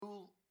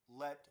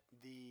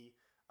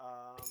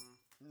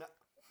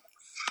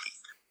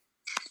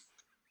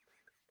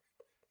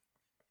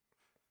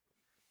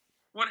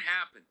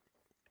happened?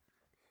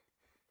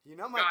 You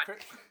know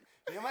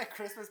my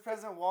Christmas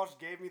present Walsh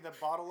gave me the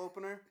bottle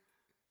opener?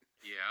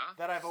 Yeah.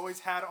 That I've always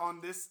had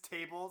on this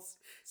table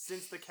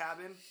since the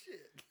cabin.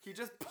 Shit. He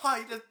just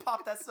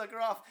popped that sucker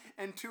off,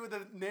 and 2 of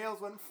the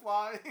nails went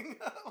flying.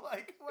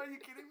 Like, what, are you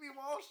kidding me,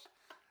 Walsh?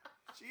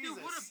 Jesus.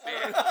 Dude, what a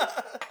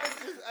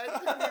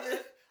bitch.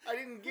 I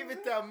didn't give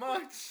it that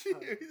much.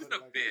 What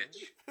a bitch.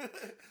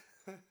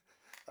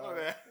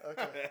 Okay.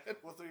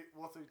 We'll 3,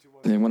 2,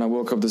 1. And when I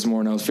woke up this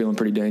morning, I was feeling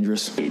pretty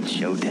dangerous. It's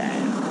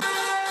showtime.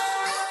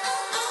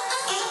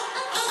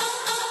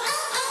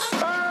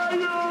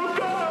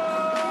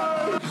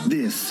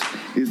 This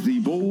is the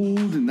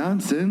Bold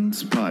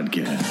Nonsense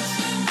Podcast.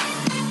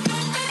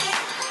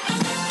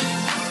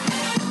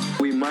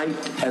 We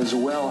might as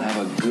well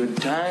have a good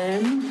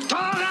time.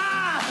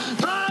 Toga!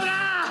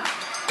 Toga!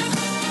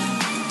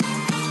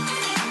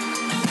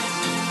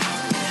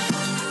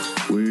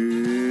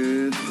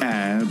 With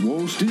at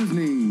Walt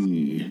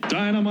Disney.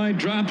 Dynamite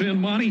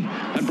drop-in money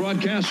at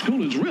broadcast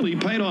school has really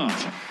paid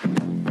off.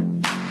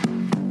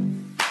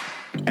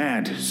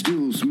 At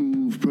Still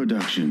Smooth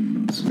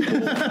Productions.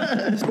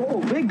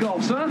 Oh, big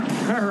gulps, huh?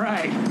 All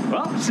right.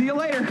 Well, see you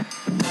later.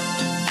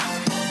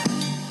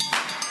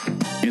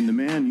 And the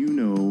man you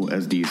know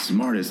as the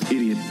smartest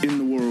idiot in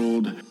the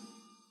world.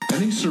 I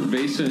think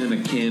cerveza in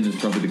a can is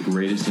probably the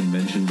greatest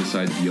invention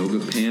besides yoga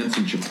pants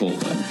and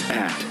Chipotle.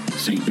 At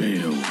St.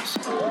 Bale's.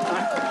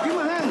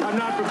 I'm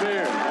not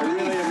prepared. I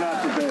really am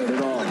not prepared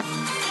at all.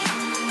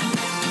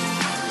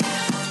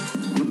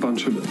 A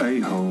bunch of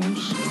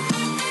a-holes.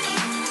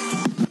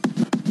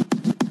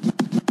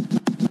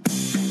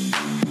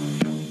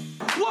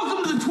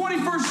 Welcome to the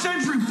 21st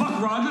century,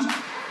 Buck Rogers.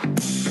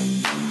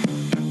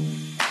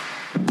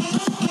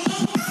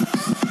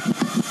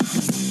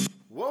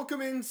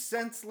 Welcome in,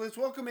 senseless.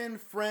 Welcome in,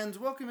 friends.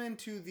 Welcome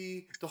into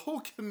the whole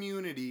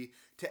community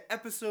to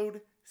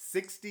episode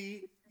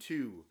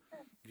 62.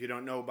 If you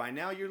don't know by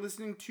now, you're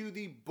listening to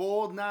the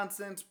Bold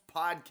Nonsense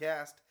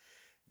Podcast.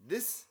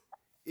 This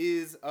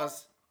is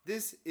us.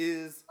 This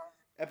is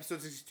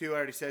episode 62. I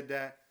already said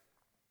that.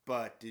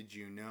 But did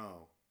you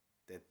know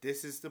that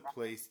this is the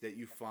place that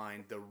you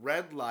find the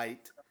red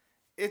light?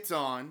 It's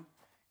on.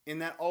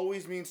 And that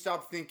always means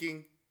stop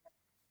thinking,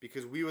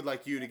 because we would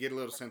like you to get a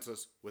little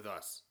senseless with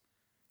us.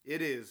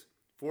 It is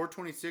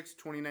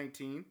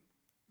 4/26/2019.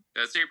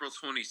 That's April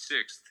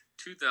 26th,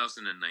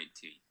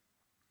 2019.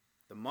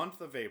 The month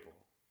of April.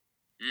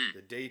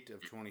 The date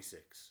of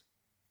 26.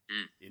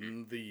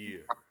 In the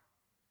year.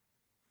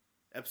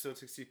 Episode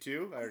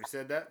 62. I already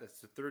said that. That's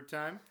the 3rd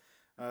time.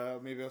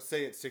 Maybe I'll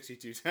say it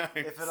 62 times.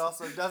 If it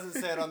also doesn't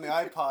say it on the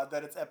iPod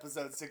that it's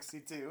episode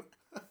 62.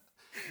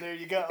 There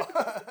you go.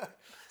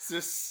 It's a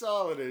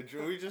solid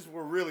intro.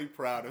 We're really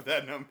proud of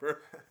that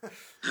number.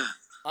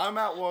 I'm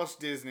at Walt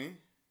Disney.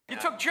 You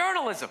took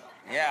journalism.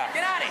 Yeah.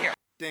 Get out of here.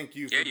 Thank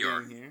you for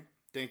being here.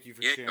 Thank you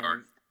for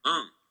sharing.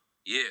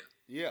 Yeah.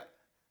 Yeah.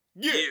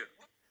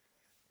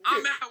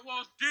 I'm at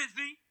Walt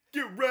Disney.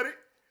 Get ready.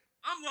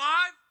 I'm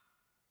live.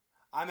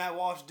 I'm at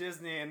Walt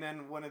Disney, and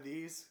then one of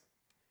these.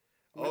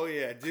 Oh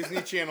yeah,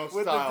 Disney Channel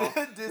With style.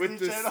 the with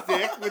the Channel.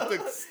 stick. With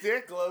the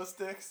stick. Glow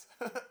sticks.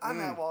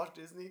 I'm at Walt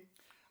Disney.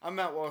 I'm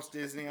at Walt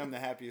Disney. I'm the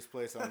happiest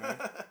place on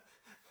earth.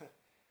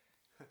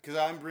 Because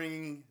I'm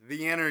bringing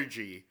the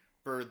energy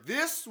for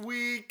this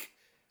week,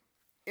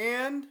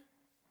 and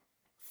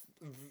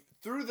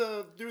through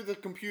the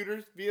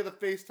computers, via the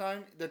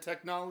FaceTime, the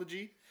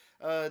technology,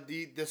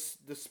 the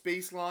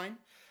space line,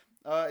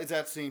 is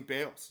at St.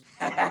 Bale's.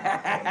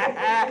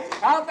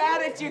 How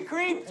about it, you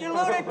creeps, you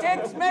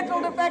lunatics,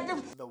 mental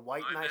defectives? The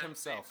White I'm Knight at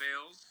himself. St.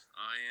 Bale's.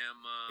 I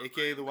am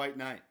AKA the White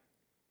Knight.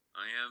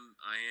 I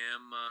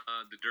am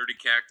the Dirty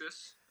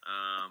Cactus.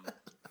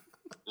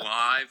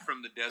 Live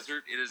from the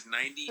desert. It is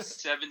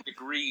 97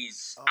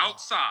 degrees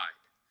outside.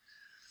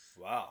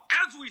 Wow.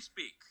 As we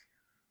speak.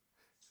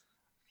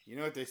 You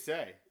know what they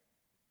say?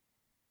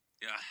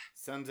 Yeah.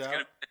 Sun's It's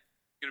out.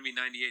 gonna be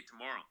 98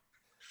 tomorrow.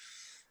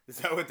 Is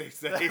that what they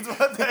say? That's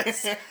what they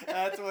say.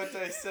 That's what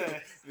they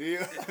say. The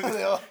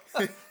old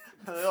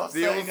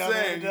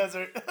saying. in the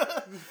desert.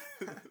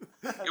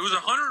 It was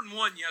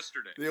 101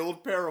 yesterday. The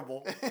old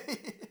parable.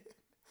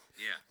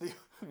 Yeah.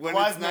 When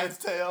Wise it's man's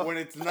tale. When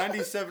it's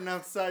 97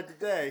 outside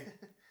today,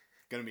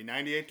 gonna be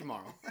 98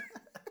 tomorrow.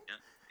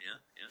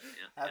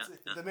 Yeah.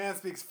 The man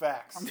speaks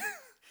facts.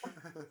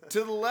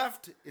 To the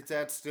left, it's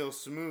at Still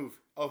Smooth.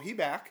 Oh, he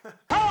back.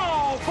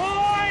 Oh,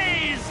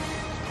 boys!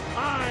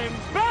 I'm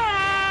back!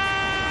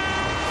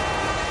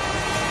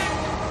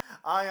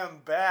 I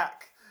am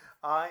back.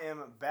 I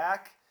am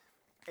back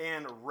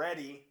and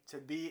ready to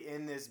be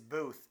in this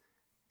booth.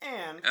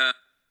 And Go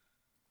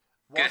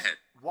ahead.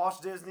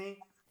 Walt Disney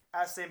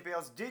at St.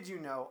 Bale's. Did you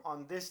know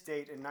on this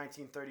date in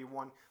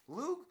 1931,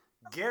 Lou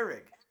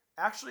Gehrig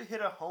actually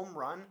hit a home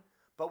run,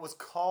 but was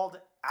called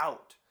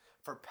out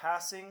for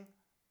passing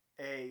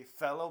a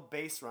fellow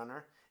base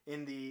runner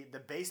in the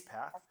base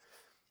path.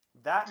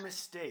 That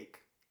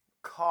mistake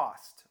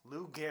cost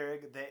Lou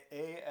Gehrig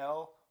the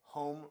AL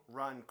home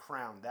run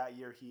crown. That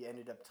year he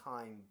ended up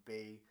tying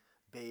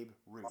Babe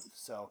Ruth.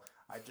 So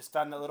I just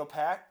found that little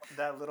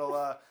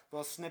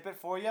little snippet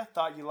for you.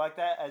 Thought you liked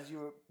that as you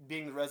were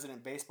being the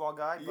resident baseball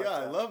guy. But,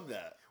 I love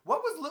that.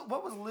 What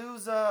was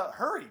Lou's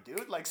hurry,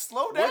 dude? Like,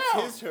 slow down.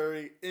 What's his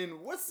hurry?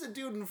 And what's the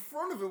dude in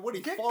front of him? What,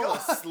 he fall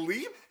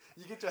asleep?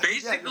 You get your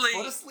Basically-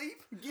 foot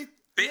asleep?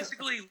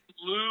 Basically,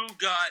 Lou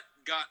got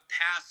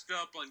passed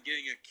up on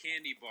getting a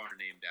candy bar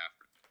named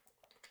after him.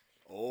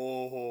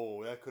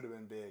 Oh, that could have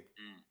been big.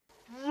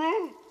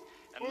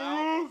 And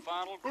now, the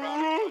final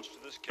crowning touch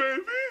to this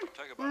cake.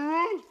 Talk about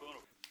a spoon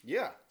of...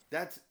 Yeah,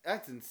 that's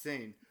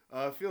insane.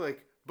 I feel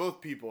like both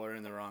people are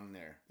in the wrong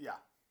there. Yeah.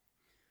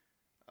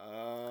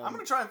 I'm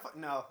gonna try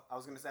and I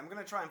was gonna say I'm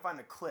gonna try and find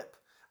a clip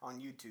on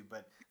YouTube,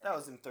 but that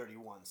was in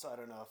 31, so I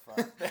don't know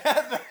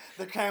if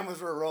the cameras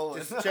were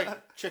rolling. Just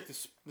check the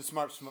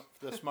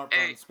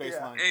smartphone space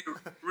line. Hey,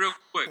 real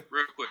quick.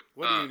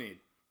 What do you need,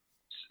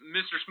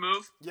 Mr.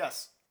 Smooth?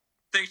 Yes.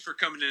 Thanks for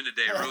coming in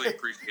today. I really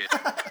appreciate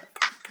it.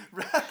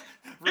 Here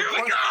we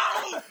Report-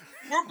 go!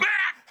 We're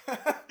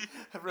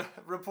back!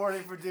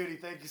 Reporting for duty.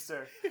 Thank you,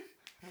 sir.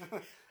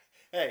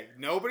 Hey,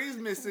 nobody's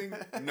missing.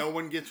 No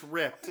one gets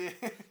ripped.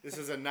 This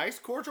is a nice,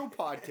 cordial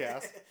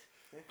podcast.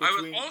 I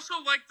would also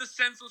like the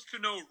senseless to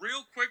know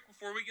real quick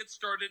before we get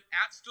started,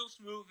 At Still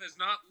Smooth has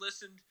not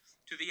listened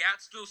to the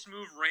At Still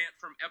Smooth rant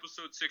from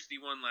episode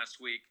 61 last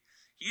week.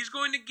 He's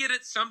going to get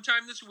it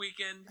sometime this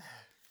weekend,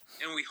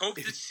 and we hope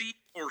to see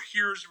or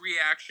hear his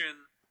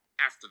reaction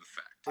after the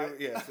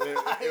fact. Yes,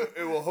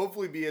 it will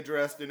hopefully be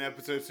addressed in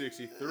episode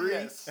 63.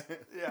 Yes.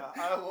 Yeah,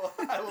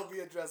 I will be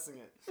addressing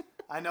it.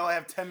 I know I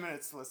have 10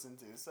 minutes to listen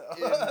to, so.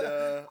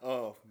 And,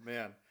 oh,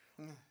 man.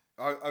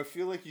 I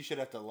feel like you should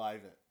have to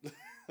live it.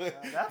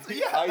 That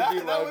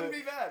wouldn't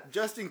be bad.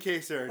 Just in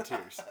case there are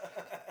tears.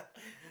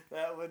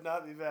 That would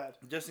not be bad.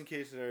 Just in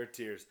case there are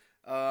tears.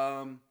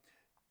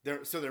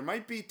 There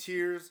might be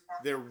tears.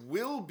 There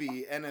will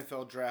be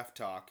NFL draft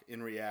talk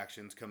in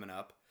reactions coming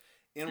up.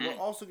 And we're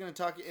also going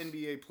to talk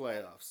NBA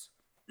playoffs.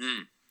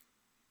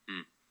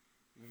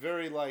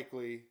 Very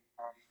likely,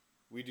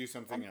 we do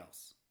something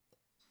else.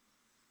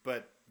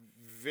 But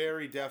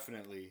very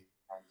definitely,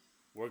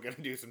 we're going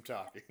to do some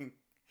talking.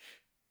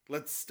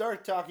 Let's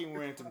start talking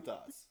random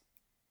thoughts.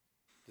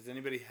 Does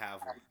anybody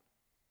have one?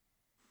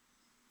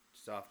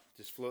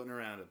 Just floating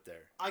around up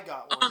there. I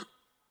got one.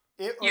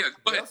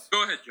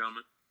 Go ahead,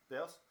 gentlemen.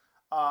 Bales?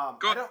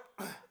 Go ahead.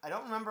 I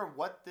don't remember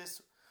what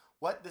this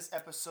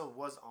episode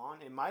was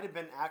on. It might have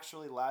been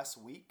actually last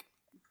week.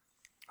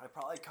 I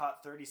probably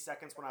caught 30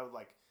 seconds when I would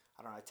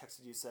I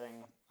texted you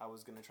saying I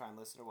was going to try and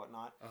listen or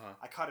whatnot.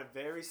 I caught a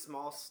very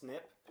small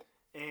snip,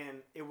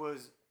 and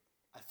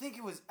I think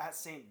it was at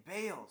St.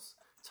 Bale's,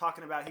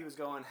 talking about he was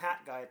going hat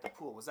guy at the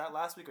pool. Was that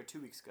last week or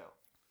 2 weeks ago?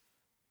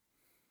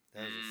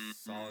 That is a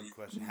solid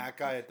question. Hat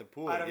guy at the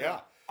pool, I don't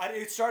know.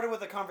 It started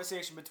with a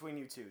conversation between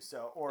you two,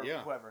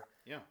 whoever.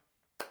 Yeah.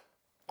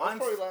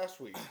 Probably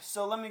last week.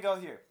 So let me go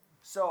here.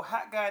 So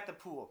hat guy at the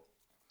pool,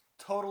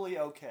 totally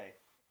okay.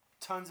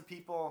 Tons of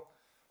people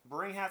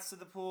bring hats to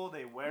the pool.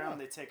 They wear them.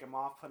 They take them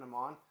off, put them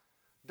on.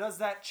 Does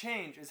that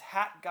change? Is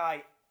hat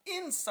guy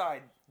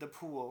inside the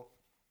pool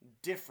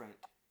different?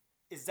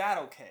 Is that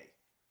okay?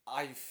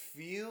 I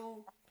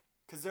feel...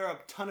 Because there are a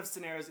ton of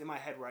scenarios in my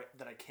head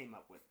that I came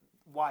up with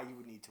why you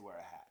would need to wear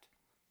a hat.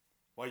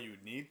 Why you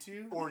would need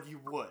to? Or you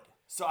would.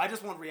 So I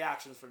just want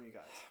reactions from you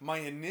guys. My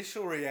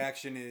initial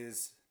reaction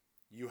is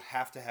you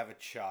have to have a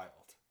child.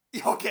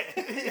 Okay.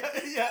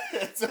 Yeah.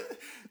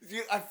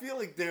 I feel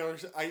like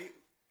I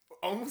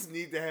almost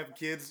need to have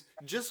kids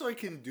just so I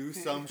can do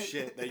some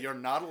shit that you're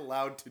not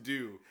allowed to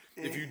do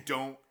if you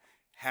don't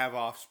have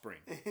offspring.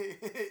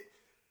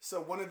 So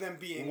one of them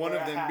being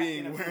wearing a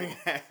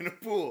hat in a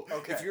pool.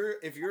 Okay.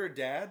 If you're a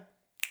dad,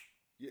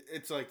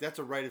 it's like that's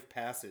a rite of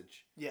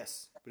passage.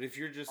 Yes. But if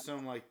you're just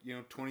some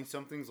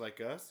 20-somethings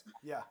like us,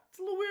 yeah, it's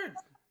a little weird.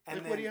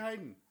 And what are you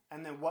hiding?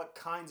 And then what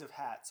kinds of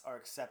hats are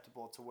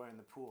acceptable to wear in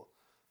the pool?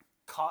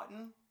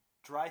 Cotton,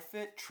 dry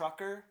fit,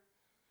 trucker,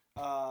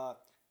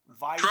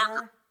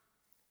 visor,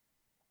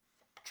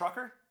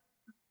 trucker.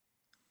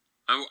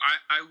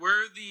 I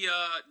wear the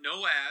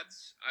no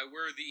ads. I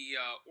wear the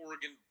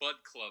Oregon Bud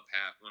Club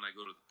hat when I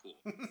go to the pool.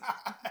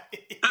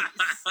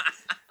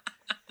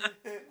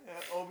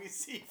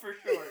 OBC for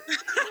short.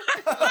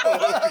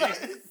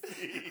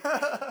 OBC.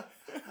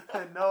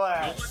 No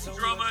ads. No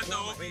drama in the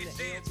OBC.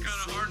 It's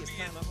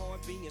kind of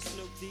hard being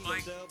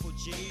Mike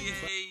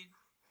GA.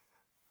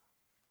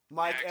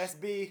 Mike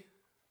SB.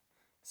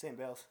 St.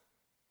 Bale's.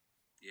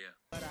 Yeah.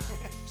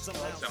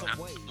 Somehow, some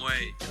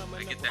way.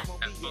 I get that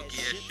funky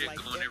ass shit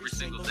going every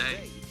single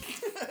day.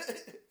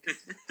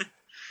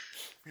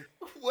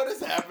 What has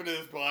happened to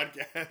this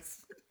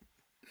podcast?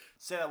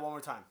 Say that one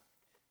more time.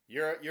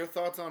 Your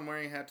thoughts on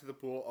wearing a hat to the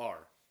pool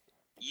are?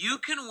 You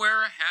can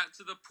wear a hat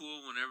to the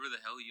pool whenever the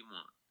hell you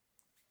want.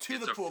 To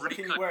the pool, but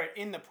can you wear it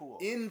in the pool?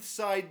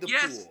 Inside the pool.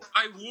 Yes,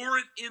 I wore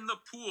it in the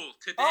pool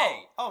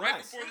today. Right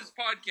nice. before this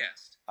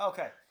podcast.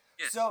 Okay.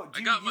 Yes, so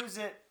do you use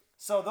it?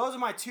 So those are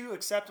my two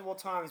acceptable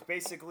times,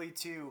 basically,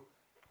 to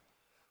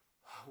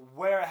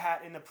wear a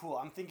hat in the pool.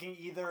 I'm thinking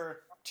either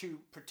to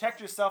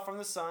protect yourself from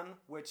the sun,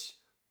 which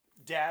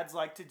dads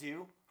like to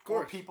do,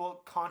 or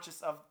people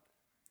conscious of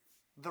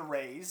the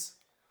rays,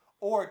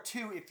 or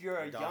 2, if you're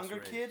a younger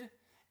kid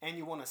and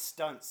you want to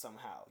stunt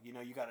somehow. You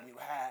got a new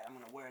hat, I'm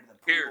going to wear it to the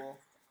pool.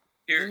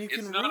 Here, then you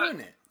can ruin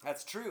it.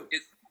 That's true.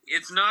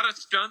 It's not a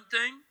stunt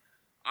thing.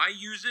 I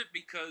use it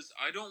because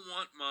I don't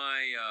want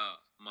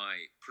my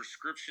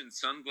prescription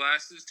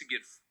sunglasses to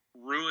get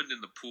ruined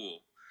in the pool.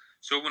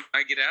 So when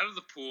I get out of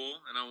the pool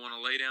and I want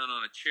to lay down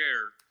on a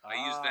chair,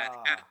 I use that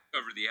hat to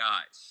cover the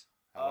eyes.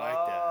 I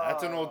like that.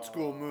 That's an old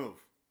school move.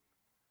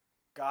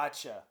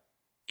 Gotcha.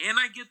 And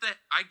I get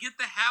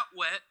the hat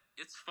wet.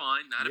 It's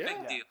fine, not a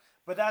big deal.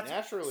 But that's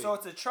naturally. So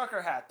it's a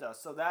trucker hat though.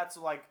 So that's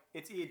like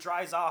it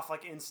dries off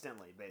like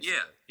instantly, basically.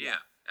 Yeah,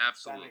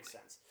 absolutely. That makes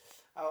sense.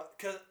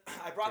 Because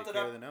I brought that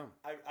up.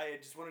 I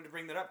just wanted to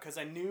bring that up because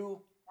I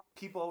knew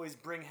people always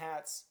bring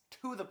hats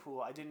to the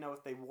pool. I didn't know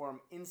if they wore them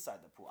inside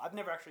the pool. I've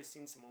never actually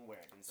seen someone wear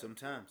it inside.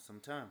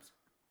 Sometimes.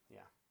 Yeah,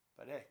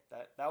 but hey,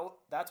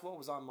 that's what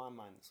was on my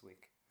mind this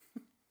week.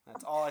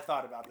 That's all I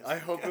thought about this. I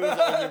hope it was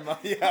on your mind.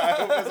 Yeah, I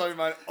hope it was on your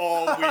mind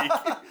all week.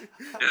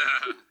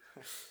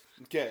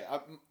 Okay,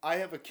 I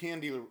have a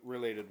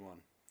candy-related one.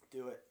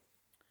 Do it.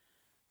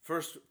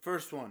 First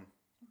one.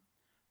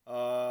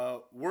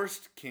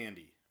 Worst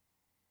candy.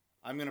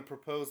 I'm going to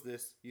propose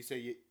this. You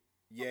say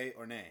yay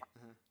or nay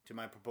to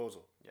my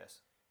proposal. Yes.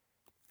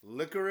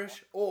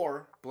 Licorice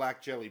or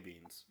black jelly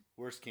beans.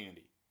 Worst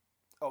candy.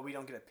 Oh, we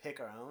don't get to pick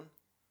our own?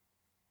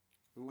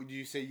 Would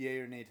you say yay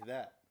or nay to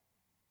that?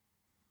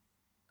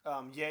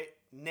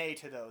 Nay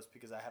to those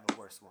because I have a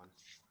worse one.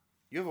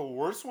 You have a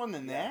worse one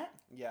than that?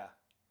 Yeah.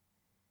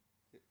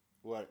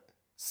 What?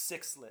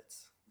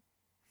 Sixlets.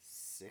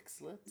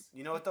 Sixlets?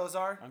 You know what those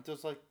are? Aren't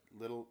those like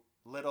little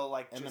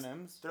like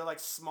M&Ms? They're like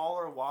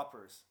smaller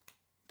Whoppers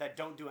that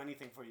don't do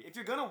anything for you. If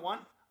you're gonna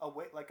want a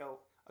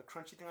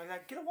crunchy thing like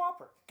that, get a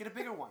Whopper. Get a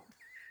bigger one.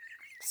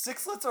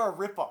 Sixlets are a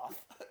ripoff.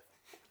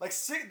 Like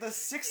the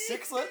six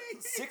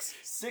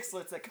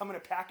sixlets that come in a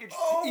package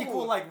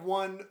equal like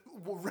one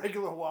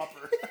regular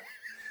Whopper.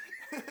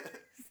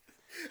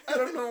 I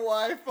don't know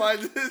why I find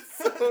this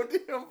so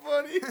damn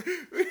funny.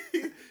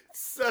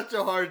 Such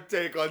a hard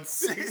take on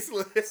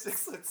sixlets.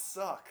 Sixlets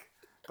suck.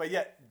 But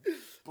yet,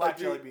 black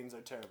jelly beans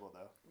are terrible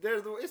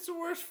though. It's the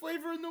worst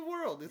flavor in the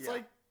world. It's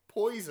like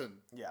poison.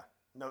 Yeah.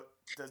 No,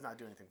 it does not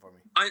do anything for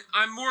me.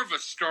 I'm more of a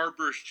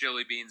Starburst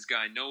jelly beans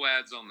guy. No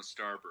ads on the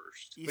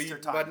Starburst. Easter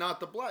time. But not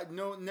the black.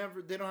 No,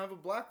 never. They don't have a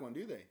black one,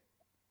 do they?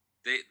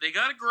 They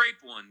got a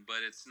grape one, but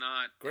it's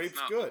not. Grape's it's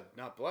not good,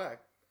 not black.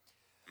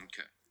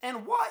 Okay.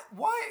 And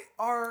why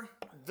are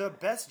the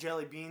best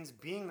jelly beans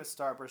being the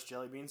Starburst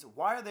jelly beans?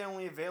 Why are they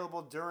only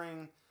available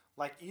during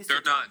like Easter?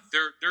 They're not.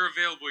 They're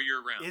available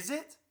year round. Is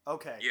it?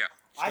 Okay. Yeah.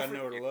 I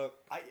know where to look.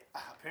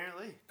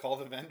 Apparently. Call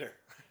the vendor.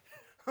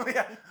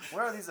 Yeah.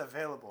 Where are these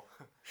available?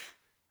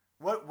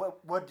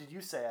 What did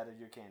you say out of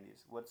your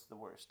candies? What's the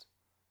worst?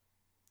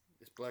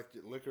 It's black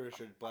licorice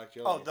or black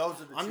jelly. Oh,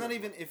 those are the. I'm not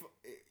even if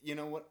you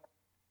know what,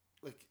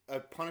 like a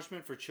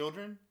punishment for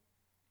children.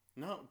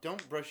 No,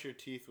 don't brush your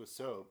teeth with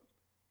soap.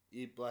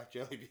 Eat black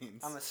jelly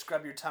beans. I'm gonna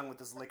scrub your tongue with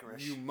this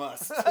licorice. You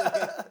must.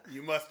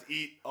 You must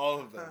eat all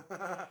of them.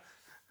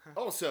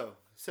 Also,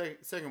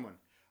 second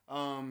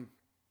one.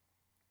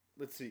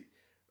 Let's see.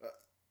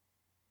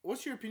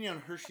 What's your opinion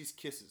on Hershey's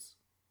Kisses?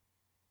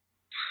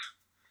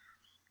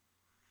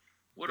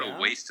 What a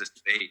waste of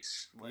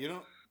space. You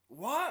don't.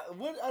 What?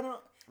 What? I don't.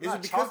 Is not it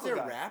a because chocolate they're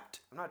guy. wrapped?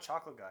 I'm not a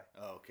chocolate guy.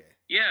 Oh, okay.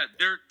 Yeah,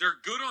 they're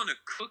good on a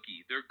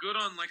cookie. They're good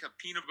on like a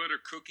peanut butter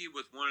cookie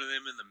with one of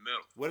them in the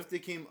middle. What if they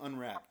came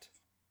unwrapped?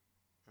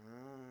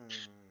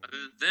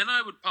 Then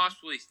I would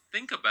possibly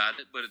think about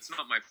it, but it's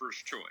not my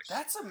first choice.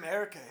 That's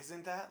America,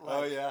 isn't that? Like,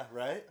 Oh yeah,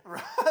 right.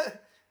 Right.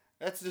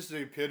 That's just the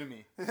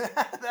epitome.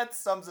 That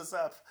sums us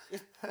up.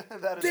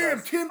 That is Damn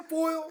us.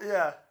 tinfoil!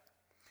 Yeah.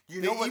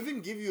 You know They what?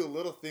 even give you a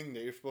little thing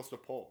that you're supposed to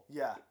pull.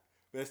 Yeah.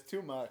 That's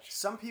too much.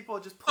 Some people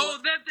just pull. Oh,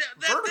 that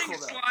vertical, thing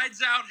though.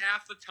 slides out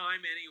half the time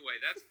anyway.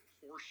 That's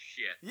horse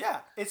shit. Yeah,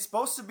 it's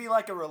supposed to be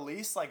like a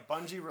release, like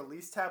bungee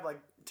release tab, like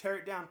tear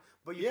it down,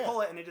 but you pull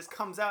it and it just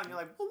comes out, and you're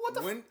like, well, what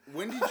the?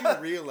 When did you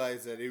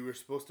realize that you were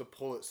supposed to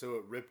pull it so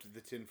it ripped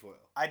the tinfoil?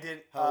 I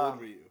did. How old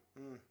were you?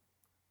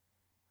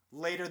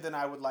 Later than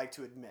I would like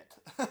to admit.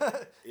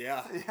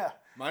 Yeah. Yeah.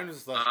 Mine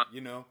was like,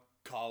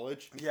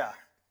 college. Yeah.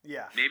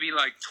 Yeah. Maybe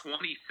like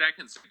 20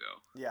 seconds ago.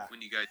 Yeah.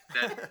 When you guys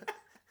said it.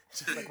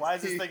 Just like, why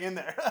is this thing in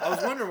there? I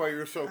was wondering why you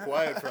were so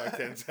quiet for like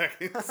 10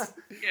 seconds.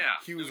 Yeah.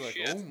 He was like,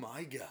 oh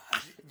my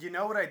God. You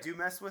know what I do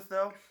mess with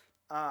though?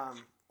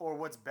 Or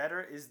what's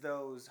better is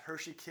those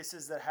Hershey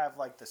Kisses that have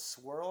like the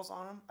swirls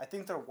on them. I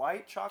think they're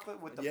white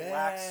chocolate with the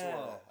black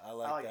swirl. I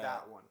like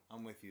that one.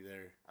 I'm with you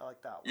there. I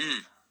like that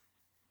one.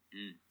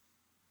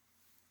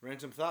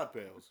 Random thought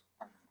bales.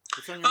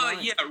 What's on your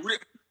mind? Yeah,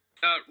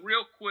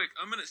 real quick.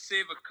 I'm going to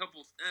save a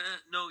couple.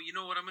 No, you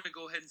know what? I'm going to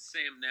go ahead and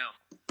say them now.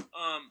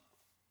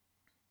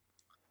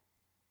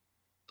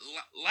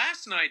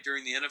 Last night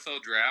during the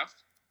NFL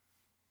draft,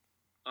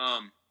 how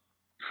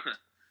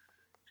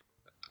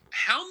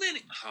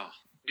many?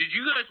 Did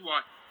you guys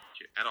watch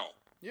it at all?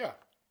 Yeah.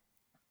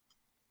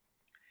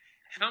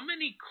 How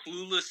many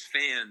clueless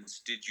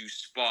fans did you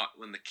spot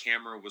when the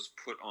camera was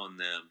put on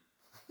them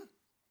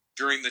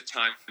during the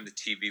time when the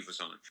TV was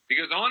on?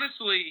 Because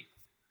honestly...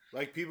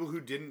 Like people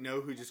who didn't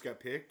know who just got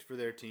picked for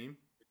their team?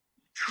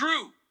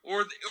 True.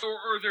 Or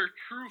their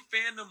true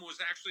fandom was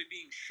actually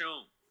being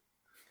shown.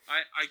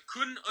 I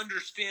couldn't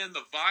understand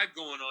the vibe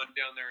going on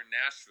down there in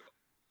Nashville.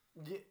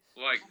 Yeah.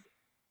 Like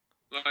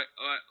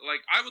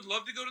I would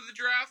love to go to the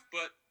draft,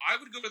 but I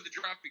would go to the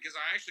draft because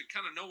I actually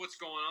kind of know what's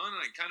going on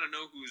and I kind of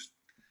know who's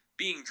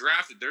being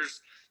drafted.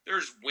 There's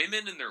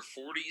women in their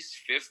 40s,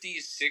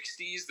 50s,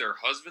 60s. Their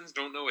husbands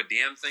don't know a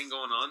damn thing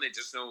going on. They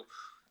just know.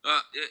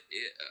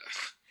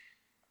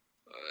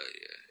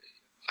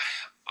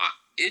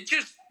 It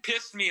just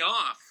pissed me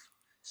off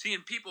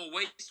seeing people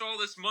waste all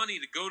this money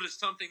to go to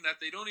something that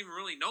they don't even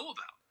really know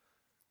about.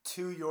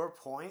 To your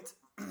point,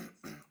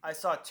 I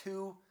saw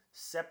two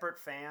separate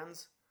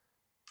fans,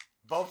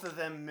 both of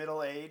them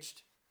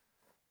middle-aged,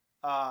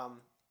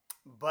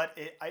 but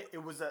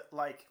it was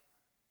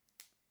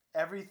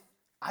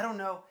I don't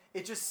know,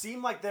 it just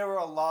seemed like there were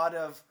a lot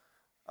of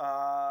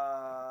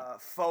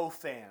faux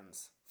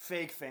fans,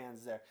 fake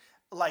fans there.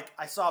 Like,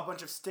 I saw a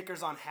bunch of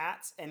stickers on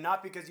hats, and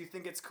not because you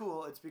think it's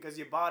cool, it's because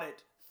you bought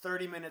it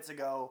 30 minutes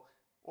ago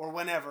or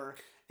whenever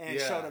and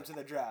showed up to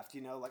the draft,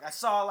 you know? Like, I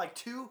saw, like,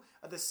 two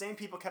of the same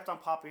people kept on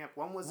popping up.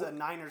 One was a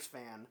Niners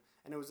fan,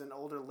 and it was an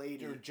older lady.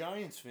 There were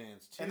Giants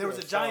fans, too. And there was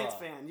a Giants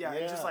fan, yeah.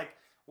 And just like,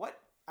 what?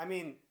 I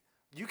mean,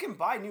 you can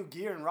buy new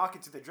gear and rock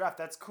it to the draft.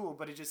 That's cool,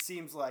 but it just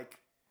seems like,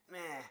 meh.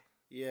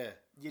 Yeah.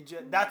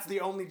 That's the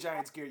only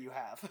Giants gear you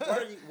have.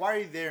 Why are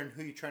you there and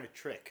who are you trying to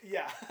trick?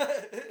 Yeah.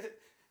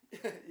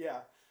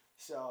 Yeah.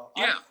 So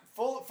yeah.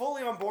 I'm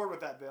fully on board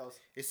with that, Bills.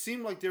 It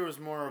seemed like there was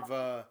more of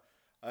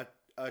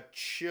a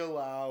chill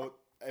out,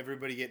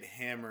 everybody get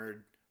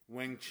hammered,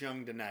 Wing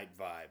Chun tonight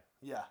vibe.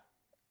 Yeah.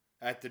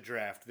 At the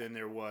draft than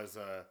there was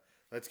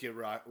let's get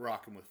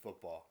rocking with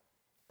football.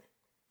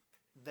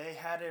 They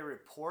had a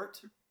report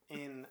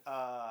in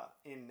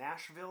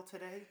Nashville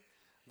today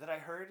that I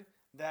heard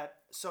that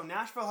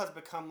Nashville has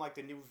become like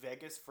the new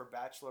Vegas for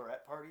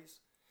bachelorette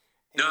parties.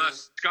 No,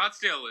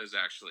 Scottsdale is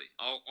actually.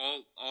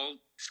 All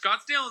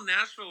Scottsdale and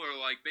Nashville are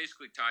like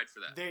basically tied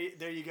for that.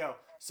 There you go.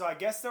 So I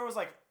guess there was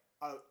like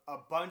a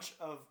bunch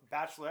of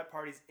bachelorette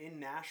parties in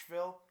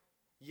Nashville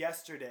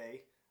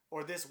yesterday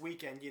or this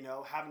weekend, you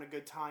know, having a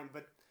good time.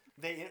 But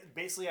they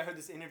basically, I heard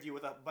this interview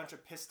with a bunch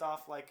of pissed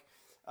off like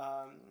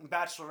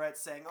bachelorettes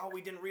saying, "Oh,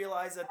 we didn't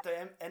realize that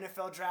the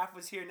NFL draft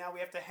was here. Now we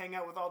have to hang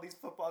out with all these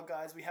football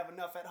guys. We have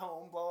enough at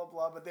home." Blah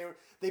blah blah. But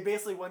they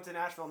basically went to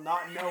Nashville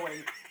not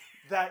knowing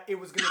that it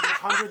was going to be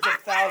hundreds of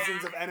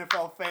thousands of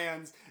NFL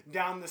fans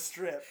down the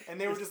strip, and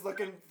they were just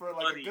looking for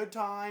like a good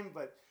time.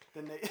 But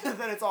then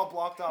then it's all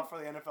blocked off for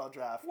the NFL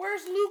draft.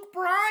 Where's Luke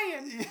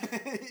Bryan?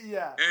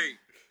 Yeah.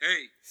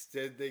 Hey.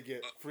 Instead, they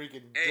get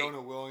freaking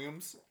Jonah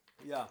Williams.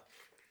 Yeah.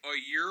 A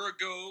year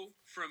ago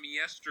from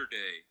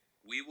yesterday,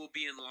 we will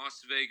be in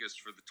Las Vegas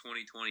for the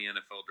 2020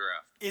 NFL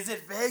draft. Is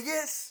it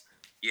Vegas?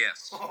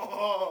 Yes.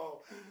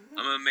 Oh.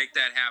 I'm going to make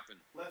that happen.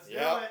 Let's do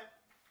it.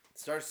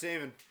 Start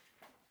saving.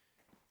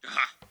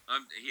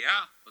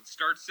 Let's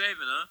start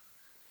saving, huh?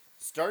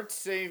 Start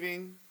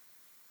saving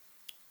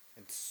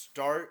and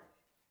start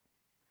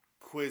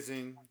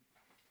quizzing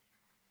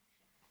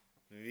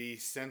the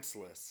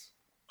senseless.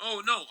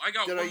 Oh, no, I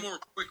got one more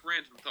quick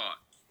random thought.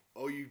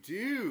 Oh, you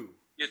do?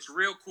 It's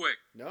real quick.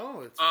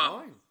 No, it's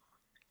fine.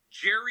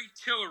 Jerry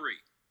Tillery,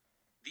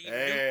 the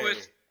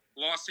newest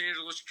Los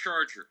Angeles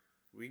Charger.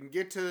 We can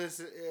get to this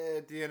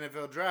at the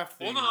NFL draft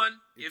thing. Hold on.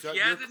 If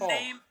you had a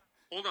name,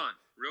 hold on,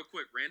 real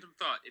quick, random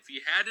thought. If he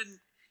had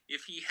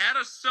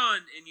a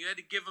son and you had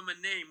to give him a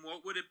name,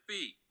 what would it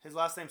be? His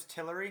last name's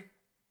Tillery?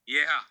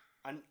 Yeah.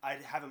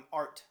 I'd have him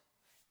Art.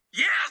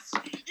 Yes!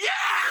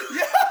 Yes!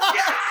 Yeah!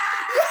 Yes!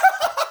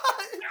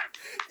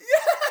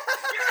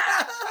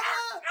 Yeah!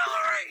 Art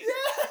Tillery!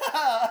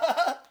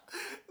 Yeah!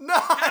 Nice!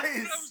 That's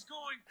what I was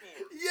going for.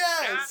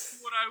 Yes! That's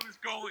what I was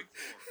going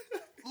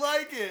for.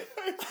 Like it.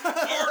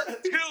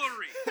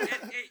 Artillery.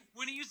 And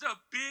when he's a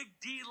big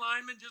D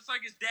lineman just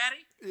like his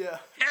daddy,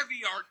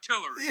 heavy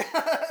artillery.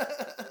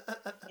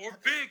 Yeah. Or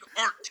big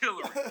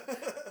artillery.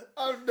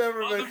 I've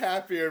never been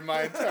happier in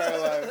my entire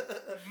life.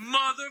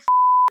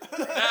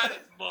 That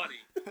is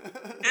money.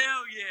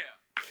 Hell yeah.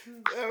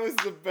 That was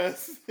the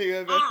best thing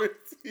I've ever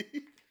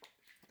seen.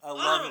 I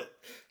love it.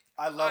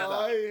 I love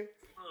that.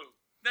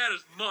 That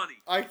is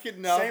money. I could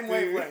not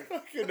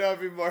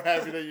be more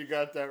happy that you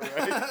got that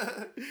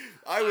right.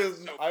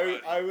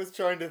 I was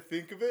trying to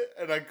think of it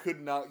and I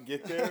could not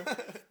get there.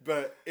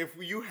 But if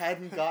you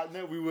hadn't gotten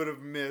it, we would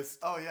have missed.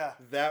 Oh yeah,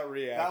 that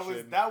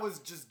reaction. That was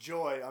just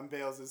joy on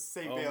Bales'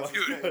 Bales'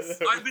 face.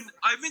 I've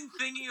been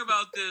thinking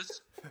about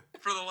this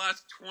for the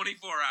last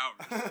 24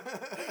 hours.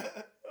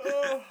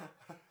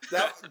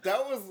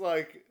 That was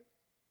like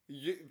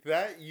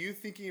you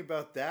thinking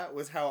about that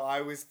was how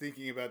I was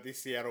thinking about the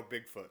Seattle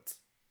Bigfoots.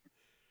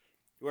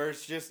 Where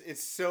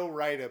it's so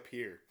right up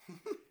here.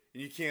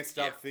 You can't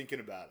stop thinking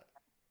about it.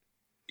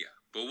 Yeah.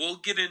 But we'll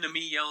get into me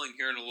yelling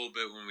here in a little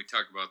bit when we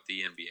talk about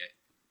the NBA.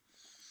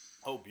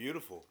 Oh,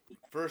 beautiful.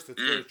 First,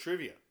 let's go to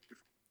trivia.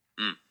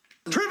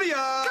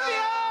 Trivia!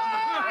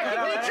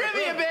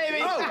 Trivia,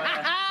 baby!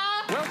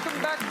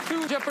 Welcome back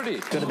to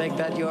Jeopardy! Gonna make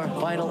that your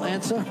final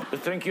answer? You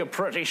think you're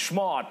pretty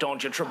smart,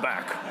 don't you,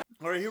 Trebek?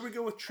 All right, here we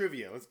go with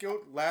trivia. Let's go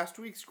with last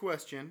week's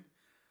question.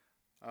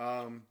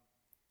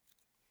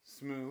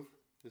 Smooth.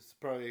 This is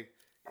probably...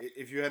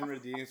 If you hadn't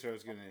read the answer, I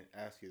was going to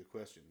ask you the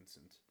question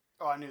since...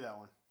 Oh, I knew that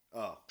one.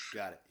 Oh,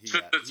 got it.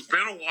 It's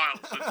been a while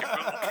since you've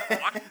been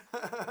on.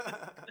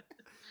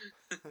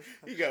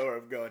 You got where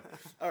I'm going.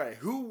 All right,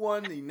 who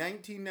won the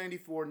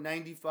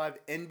 1994-95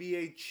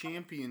 NBA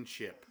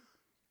championship?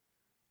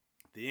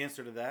 The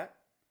answer to that?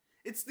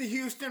 It's the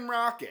Houston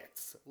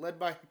Rockets, led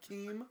by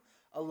Hakeem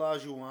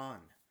Olajuwon.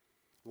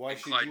 Why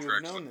should you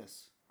have known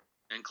this?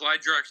 And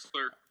Clyde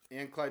Drexler.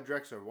 And Clyde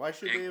Drexler. Why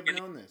should they have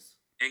known this?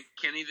 And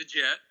Kenny the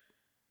Jet.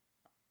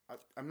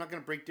 I'm not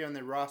going to break down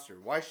their roster.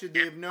 Why should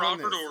they have known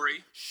this? Robert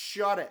Horry.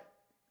 Shut it.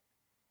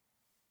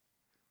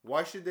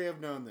 Why should they have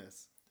known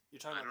this? You're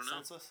talking about the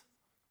census?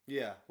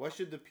 Yeah. Why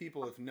should the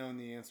people have known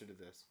the answer to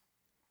this?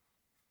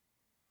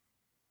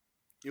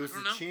 It was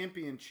the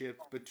championship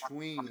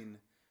between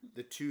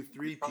the two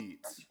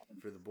three-peats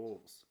for the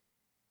Bulls.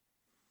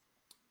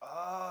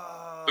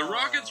 The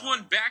Rockets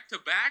won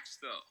back-to-backs,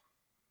 though.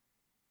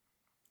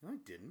 No, I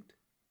didn't.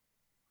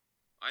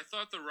 I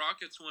thought the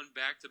Rockets won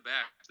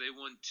back-to-back. They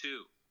won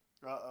 2.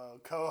 Uh-oh.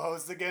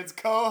 Co-host against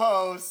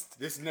co-host.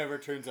 This never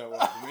turns out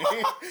well for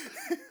me.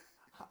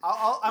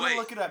 I'm going to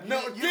look it up.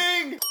 No,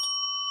 ding!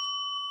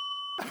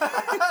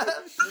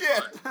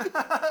 Shit.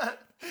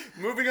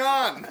 Moving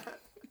on.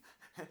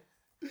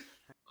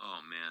 Oh,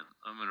 man.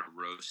 I'm going to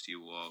roast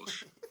you,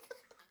 Walsh.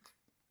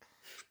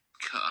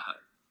 God.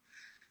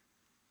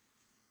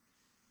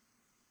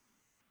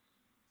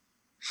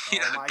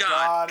 Oh my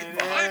God,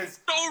 it I'm is.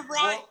 so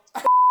right.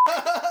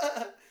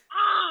 I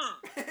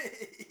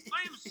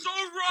am so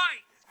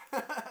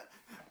right.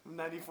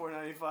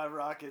 94-95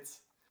 Rockets.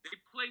 They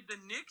played the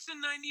Knicks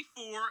in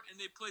 94, and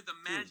they played the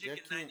Magic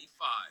in 95.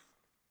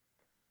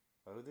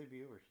 Why would they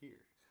be over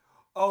here?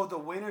 Oh, the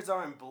winners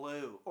are in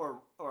blue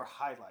or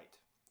highlighted.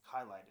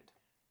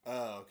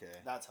 Oh, okay.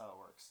 That's how it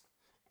works.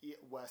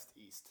 West,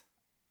 East.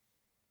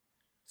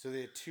 So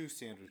they had two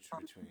sandwiches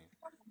between.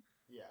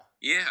 Yeah.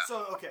 Yeah.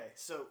 So it was.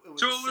 So it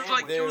was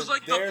like the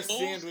Bulls,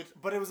 sandwich,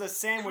 but it was a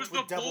sandwich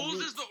with double meat. The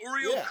Bulls is the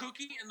Oreo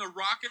cookie, and the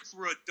Rockets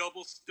were a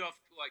double stuffed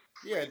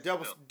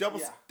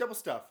double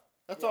stuff.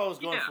 That's all I was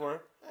going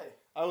for. Hey,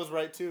 I was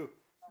right too.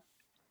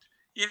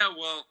 Yeah,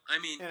 well, I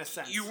mean, in a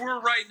sense. You were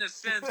right in a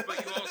sense,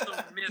 but you also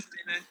missed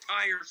an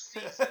entire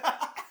season.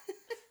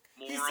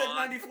 He said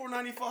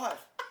 94-95.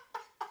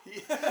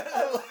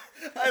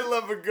 I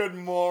love a good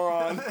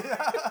moron.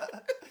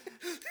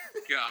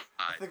 God.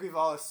 I think we've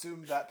all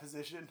assumed that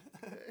position.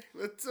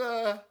 Let's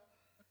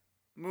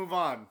move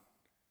on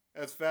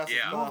as fast as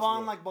possible. Move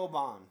on like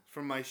Boban.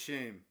 From my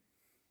shame.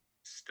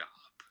 Stop.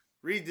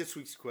 Read this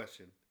week's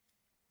question.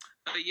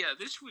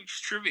 This week's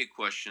trivia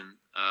question.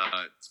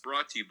 It's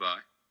brought to you by.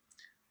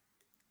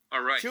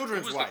 All right.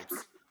 Children's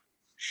wipes.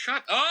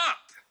 Shut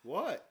up.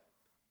 What?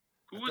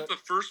 Who was the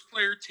first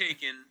player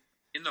taken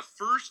in the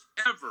first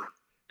ever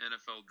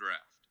NFL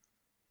draft?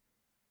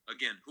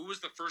 Again, who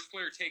was the first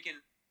player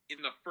taken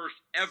in the first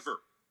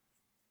ever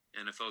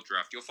NFL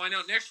draft? You'll find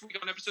out next week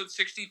on episode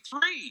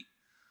 63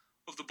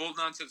 of the Bold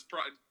Nonsense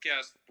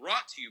podcast,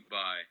 brought to you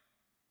by...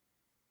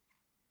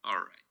 All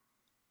right.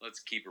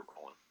 Let's keep it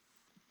rolling.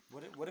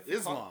 What if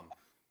Islam.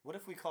 What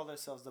if we called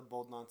ourselves the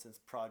Bold Nonsense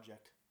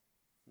Project?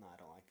 No, I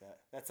don't like that.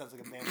 That sounds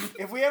like a band.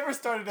 If we ever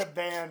started a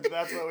band,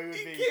 that's what we would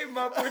be. He came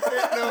up with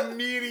it and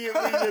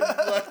immediately didn't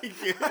like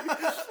it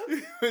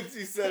once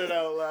he said it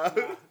out loud.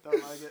 No,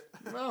 don't like it.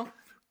 Well,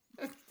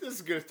 this is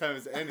as good a time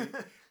as any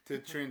to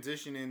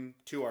transition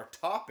into our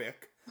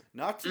topic.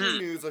 Not to the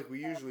news like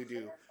we usually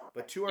do,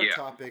 but to our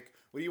topic.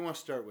 What do you want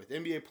to start with?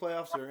 NBA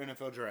playoffs or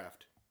NFL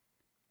draft?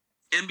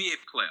 NBA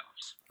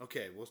playoffs.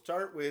 Okay, we'll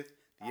start with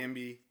the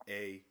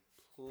NBA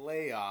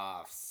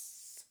playoffs.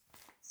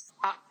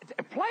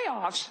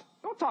 Playoffs?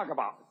 Don't talk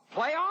about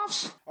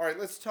playoffs. All right,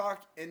 let's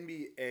talk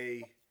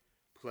NBA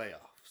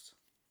playoffs.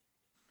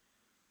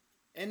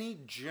 Any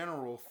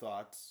general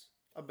thoughts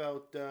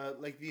about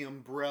the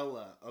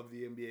umbrella of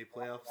the NBA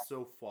playoffs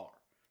so far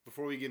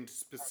before we get into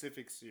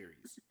specific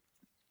series?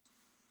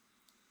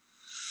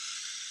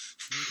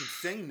 You can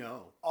say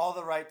no. All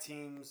the right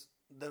teams.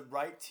 The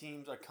right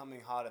teams are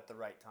coming hot at the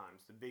right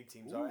times. The big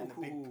teams are, and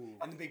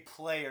the big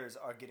players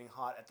are getting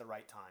hot at the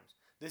right times.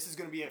 This is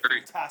going to be a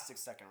fantastic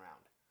second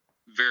round.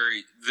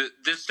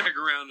 This second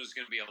round is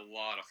going to be a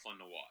lot of fun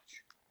to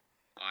watch.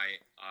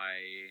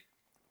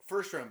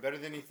 First round better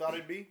than you thought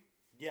it'd be?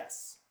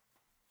 Yes.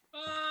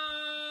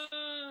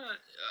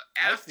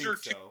 After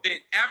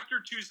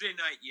Tuesday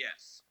night,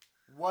 yes.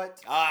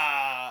 What?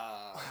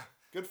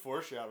 Good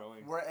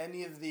foreshadowing. Were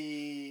any of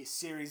the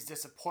series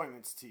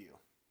disappointments to you?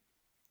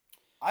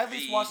 I at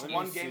least watched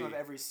one game of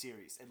every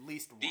series, at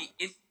least one.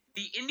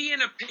 The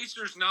Indiana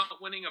Pacers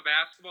not winning a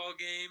basketball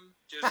game,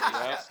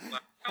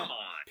 come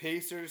on.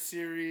 Pacers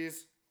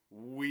series,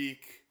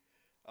 weak.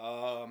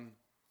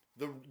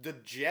 The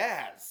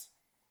Jazz,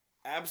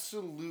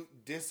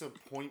 absolute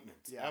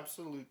disappointments,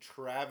 absolute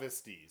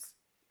travesties.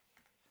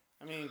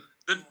 I mean,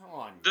 come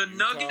on, the Utah.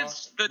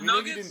 Nuggets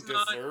didn't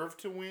deserve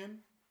to win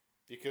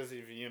because of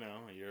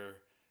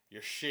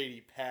your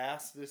shady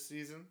past this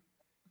season.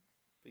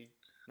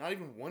 Not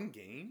even one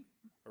game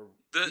or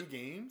 2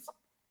 games.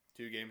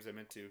 2 games. I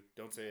meant 2.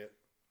 Don't say it.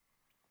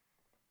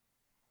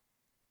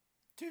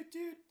 Toot.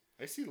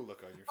 I see the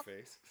look on your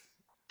face.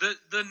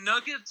 The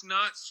Nuggets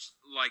not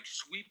like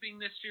sweeping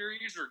this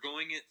series or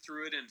going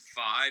through it in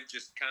 5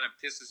 just kind of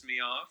pisses me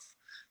off.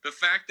 The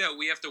fact that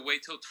we have to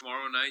wait till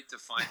tomorrow night to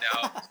find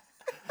out.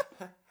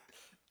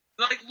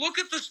 Like, look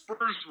at the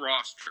Spurs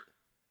roster.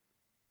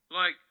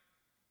 Like,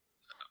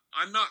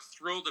 I'm not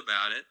thrilled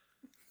about it.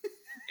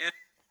 And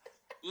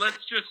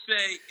let's just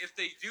say if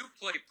they do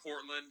play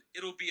Portland,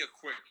 it'll be a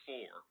quick 4.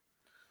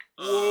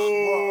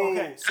 Whoa!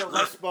 Okay, so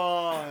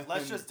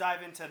let's just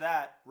dive into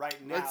that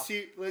right now. Let's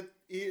see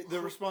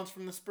the response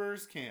from the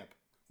Spurs camp.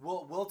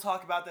 We'll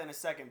talk about that in a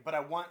second, but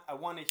I want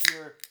to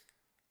hear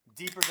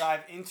deeper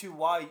dive into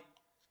why,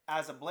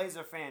 as a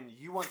Blazer fan,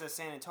 you want the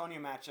San Antonio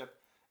matchup,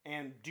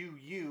 and do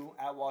you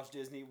at Walt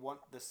Disney want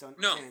the San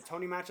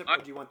Antonio matchup,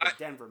 or do you want the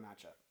Denver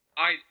matchup?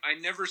 I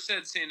never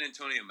said San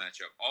Antonio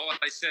matchup. All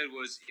I said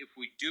was if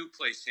we do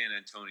play San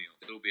Antonio,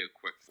 it'll be a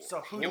quick 4.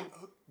 So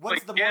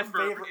what's the Denver,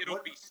 more favorite?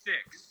 It'll be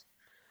 6.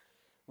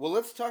 Well,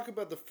 let's talk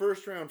about the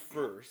first round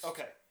first.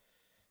 Okay.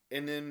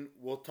 And then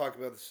we'll talk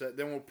about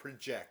then we'll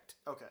project.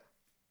 Okay.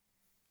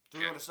 Do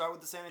we want to start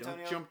with the San Antonio?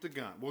 Don't jump the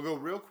gun. We'll go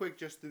real quick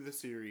just through the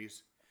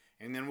series,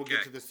 and then we'll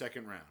get to the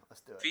second round.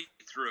 Let's do it. Feet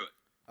through it.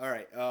 All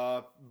right.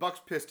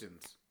 Bucks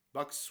Pistons.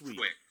 Bucks sweep.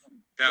 Quick.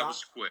 That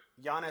was quick.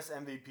 Giannis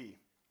MVP.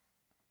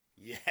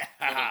 Yeah.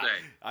 All day.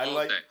 I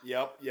like.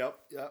 Yep.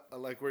 I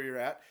like where you're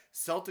at.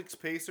 Celtics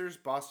Pacers.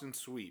 Boston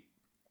sweep.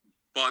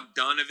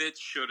 Bogdanovich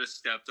should have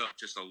stepped up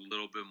just a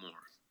little bit more.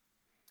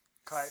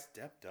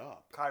 Stepped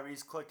up.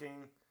 Kyrie's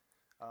clicking.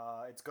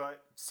 It's good.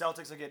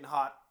 Celtics are getting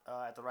hot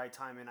at the right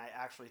time, and I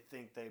actually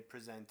think they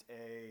present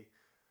a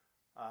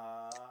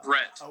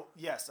threat. Oh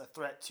yes, a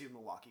threat to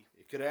Milwaukee.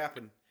 It could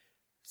happen.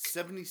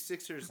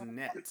 76ers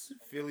Nets.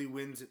 Philly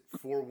wins at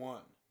 4-1.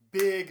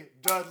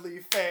 Big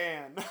Dudley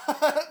fan.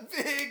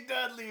 Big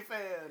Dudley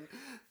fan.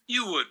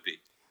 You would be.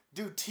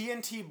 Dude,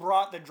 TNT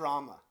brought the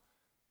drama.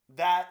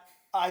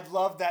 I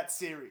love that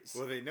series.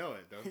 Well, they know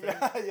it, don't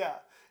they?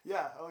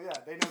 Yeah. Oh, yeah.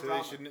 They know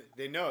drama.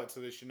 They know it, so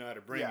they should know how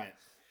to bring it.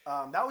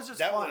 That was just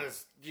fun.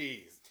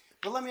 Jeez.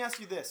 But let me ask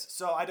you this.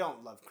 So I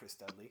don't love Chris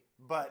Dudley,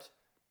 but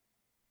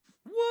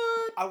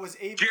what? I was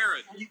able.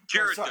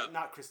 Jared sorry, Dudley.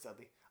 not Chris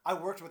Dudley. I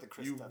worked with a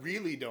Chris Dudley. You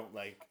really don't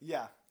like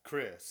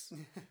Chris.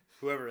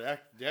 Whoever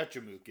that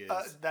Jamook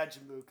is. That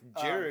Jamook.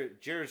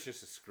 Jared's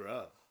just a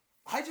scrub.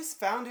 I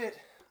found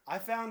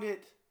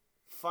it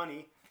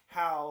funny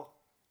how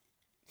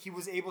he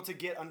was able to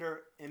get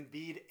under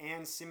Embiid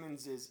and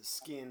Simmons'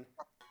 skin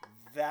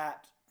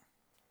that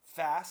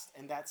fast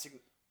and that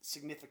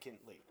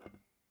significantly.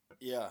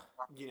 Yeah.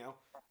 You know?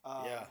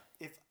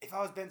 If I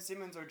was Ben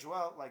Simmons or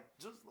Joel,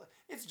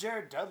 it's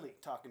Jared Dudley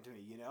talking to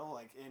me, you know?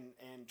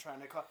 And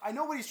trying to call. I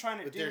know what he's trying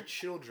to do. But they're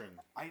children.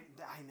 I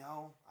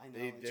know.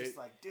 It's just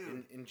like,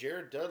 dude. And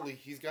Jared Dudley,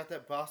 he's got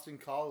that Boston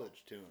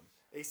College to him.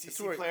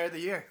 ACC Player of the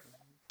Year.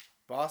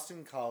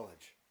 Boston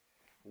College.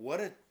 What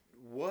a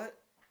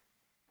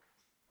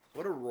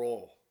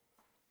role.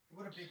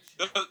 What a big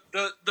show.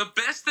 The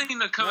best thing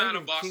to come out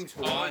of Boston Kings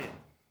College. Hawaiian.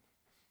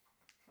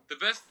 The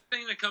best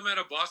thing to come out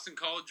of Boston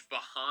College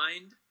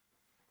behind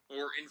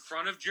or in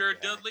front of Jared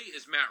Dudley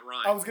is Matt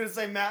Ryan. I was gonna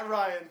say Matt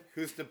Ryan.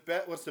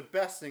 What's the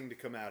best thing to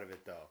come out of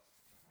it though?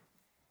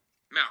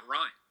 Matt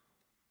Ryan.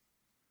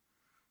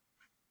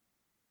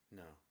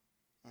 No.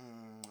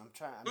 I'm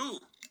trying. Who?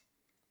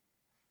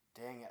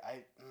 Dang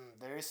it!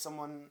 There is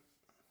someone.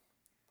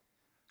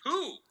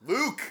 Who?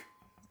 Luke.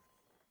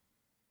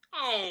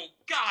 Oh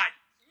God,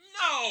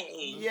 no!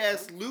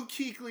 Yes, Luke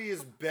Kuechly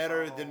is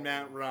better than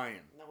Matt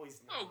Ryan. No,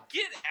 he's not. Oh,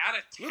 get out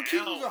of town! Luke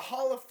Kuechly's a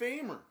Hall of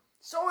Famer.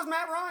 So is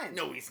Matt Ryan.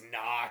 No, he's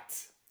not.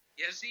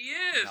 Yes, he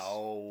is.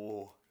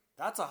 No.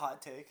 That's a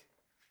hot take.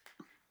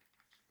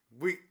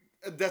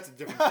 That's a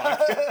different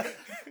podcast.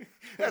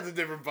 That's a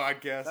different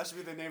podcast. That should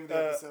be the name of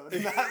the episode.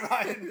 Matt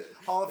Ryan,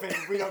 Hall of Fame.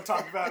 We don't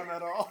talk about him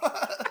at all.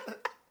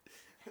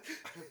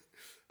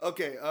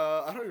 Okay,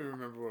 I don't even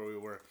remember where we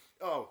were.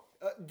 Oh,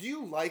 do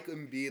you like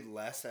Embiid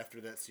less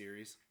after that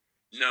series?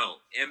 No,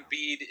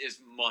 Embiid is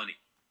money.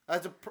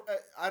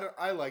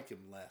 I like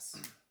him less.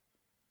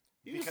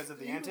 Because of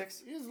the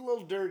antics? He was a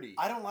little dirty.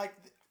 I don't like...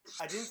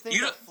 I didn't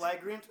think the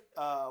flagrant,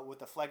 with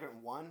the flagrant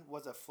one,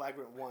 was a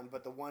flagrant one,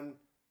 but the one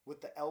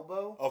with the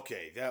elbow...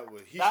 Okay, that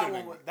was...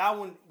 That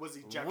one was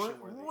ejection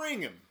worthy.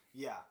 Ring him.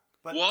 Yeah.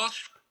 But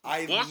Walsh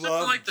love doesn't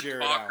like the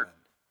Jared talker. Allen.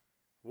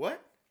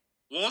 What?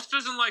 Walsh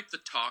doesn't like the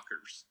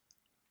talkers.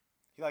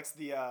 He likes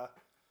the... I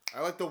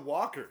like the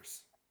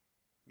walkers.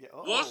 Yeah.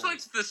 Walsh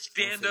likes the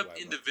stand-up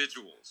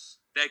individuals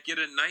that get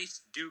a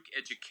nice Duke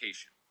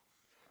education.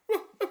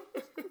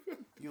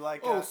 You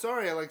like? Oh,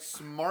 sorry. I like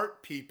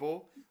smart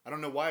people. I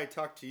don't know why I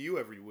talk to you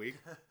every week.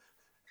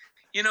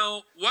 You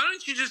know, why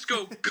don't you just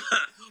go?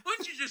 Why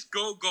don't you just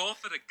go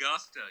golf at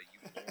Augusta, you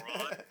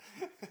moron?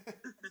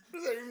 What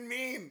does that even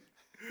mean?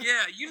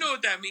 Yeah, you know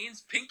what that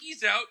means.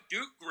 Pinky's out.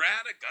 Duke,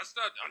 Grad,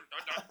 Augusta. Dun,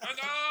 dun, dun, dun,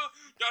 dun,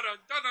 dun,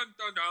 dun, dun,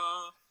 dun,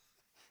 dun.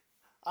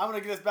 I'm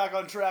gonna get us back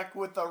on track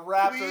with the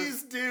Raptors.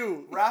 Please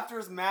do.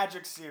 Raptors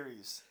Magic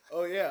series.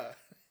 Oh yeah,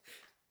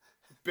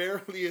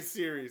 barely a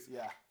series.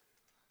 Yeah.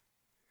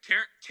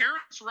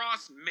 Terrence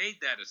Ross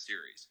made that a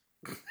series.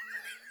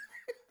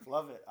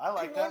 Love it. I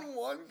like that. He won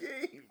one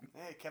game.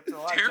 Hey, kept it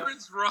alive.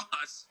 Terrence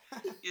Ross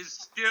is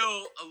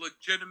still a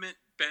legitimate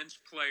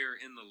bench player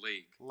in the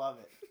league. Love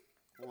it.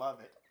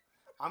 Love it.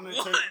 I'm gonna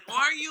What? take.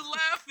 Why are you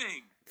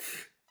laughing?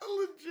 A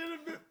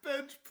legitimate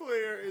bench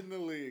player in the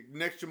league.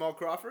 Next, Jamal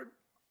Crawford.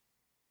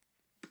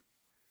 Mm-hmm.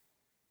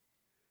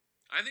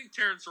 I think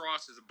Terrence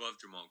Ross is above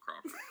Jamal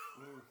Crawford.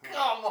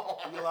 Come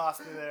on. You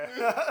lost me there.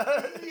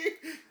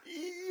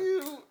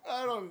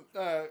 I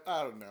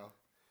don't know.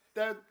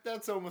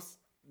 That's almost.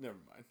 Never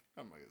mind.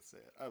 I'm not gonna say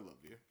it. I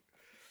love you.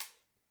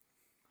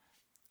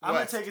 I'm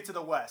gonna take it to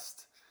the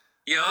West.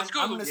 Yeah, let's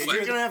go.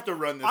 You're gonna have to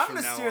run this. I'm from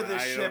gonna now steer on.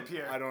 this ship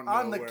here. I don't know.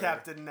 I'm the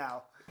captain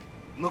now.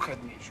 Look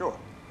at me, sure.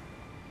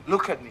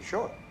 Look at me,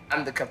 sure.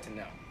 I'm the captain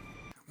now.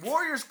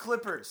 Warriors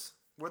Clippers,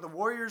 where the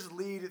Warriors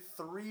lead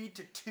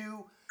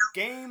 3-2.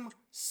 Game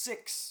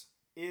 6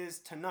 is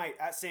tonight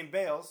at St.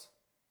 Bale's.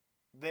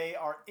 They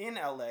are in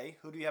LA.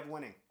 Who do you have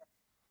winning?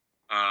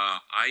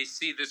 I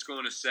see this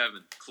going to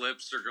 7.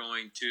 Clips are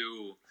going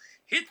to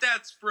hit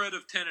that spread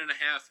of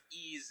 10.5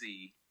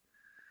 easy.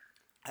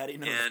 How do you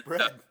know the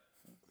spread?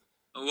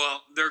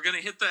 Well, they're going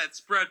to hit that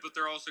spread, but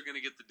they're also going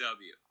to get the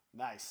W.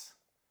 Nice.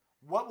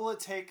 What will it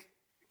take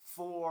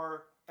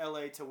for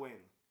LA to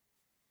win?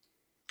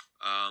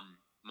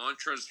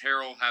 Montrezl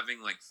Harrell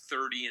having like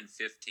 30 and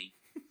 15.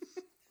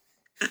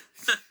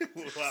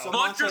 Wow. So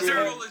Montrezl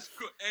Harrell is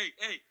good.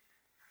 Hey,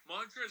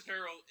 Montrezl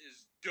Harrell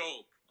is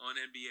dope on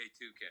NBA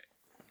 2K,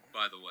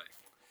 by the way.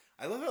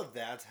 I love how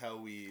that's how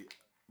we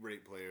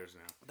rate players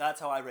now. That's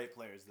how I rate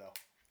players, though.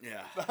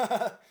 Yeah.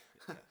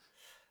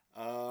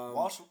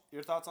 Walsh,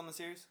 your thoughts on the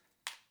series?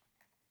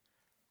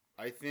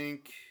 I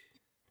think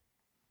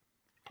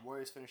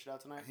Warriors finish it out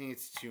tonight? I think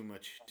it's too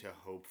much to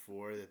hope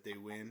for that they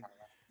win.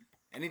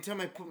 Anytime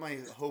I put my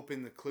hope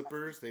in the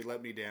Clippers, they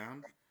let me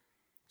down.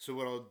 So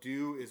what I'll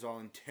do is I'll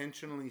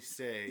intentionally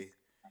say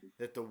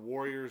that the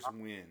Warriors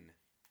win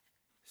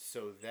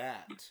so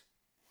that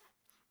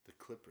the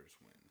Clippers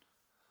win.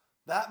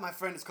 That, my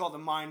friend, is called a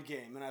mind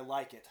game, and I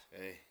like it.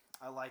 Hey.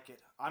 I like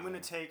it. I'm going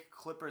to take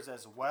Clippers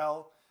as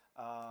well.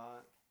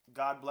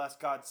 God bless,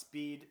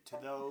 Godspeed to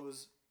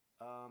those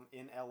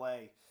in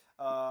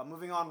LA.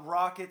 Moving on,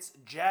 Rockets,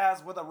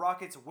 Jazz, where the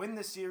Rockets win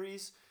the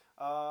series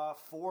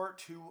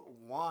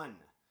 4-1.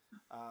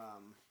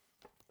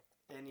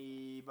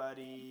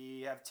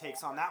 Anybody have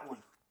takes on that one?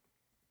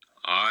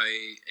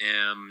 I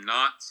am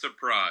not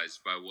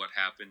surprised by what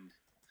happened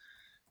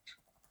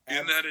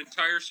in that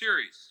entire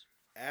series.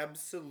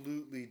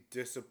 Absolutely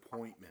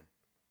disappointment.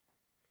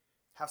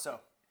 How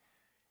so?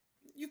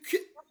 You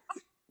could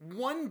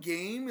one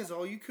game is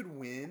all you could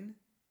win.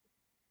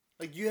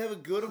 Like, you have a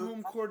good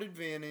home court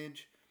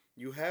advantage.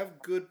 You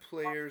have good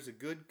players, a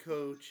good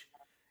coach.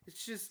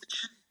 It's just,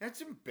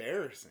 that's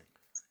embarrassing.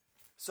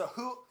 So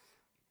who,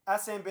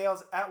 at St.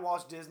 Bale's, at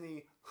Walt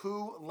Disney,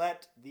 who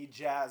let the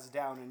Jazz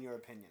down in your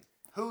opinion?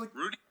 Who?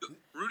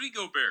 Rudy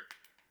Gobert.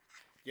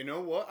 You know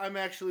what? I'm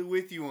actually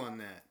with you on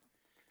that.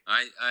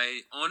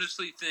 I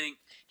honestly think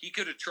he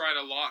could have tried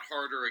a lot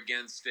harder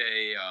against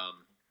a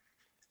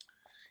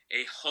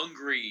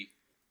hungry,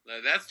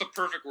 that's the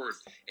perfect word,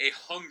 a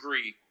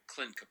hungry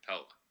Clint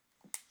Capella.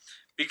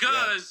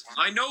 Because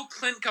I know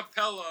Clint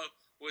Capella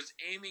was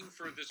aiming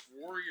for this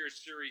Warriors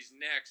series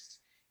next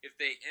if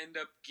they end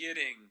up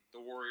getting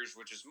the Warriors,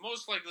 which is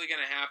most likely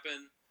going to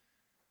happen.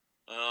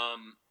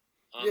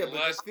 Yeah,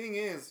 but the thing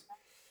is,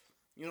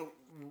 you know,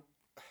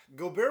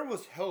 Gobert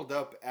was held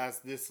up as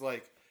this,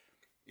 like,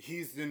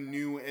 he's the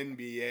new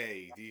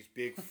NBA, these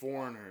big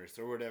foreigners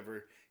or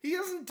whatever. He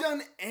hasn't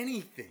done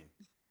anything.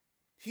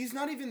 He's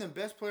not even the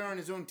best player on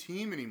his own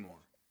team anymore.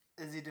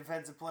 Is he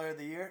Defensive Player of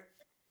the Year?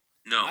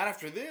 No. Not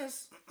after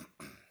this.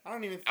 I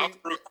don't even think.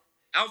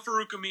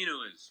 Al-Farouq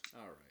Aminu is.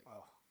 All right.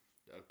 Oh.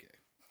 Okay.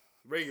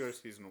 Regular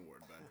season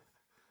award,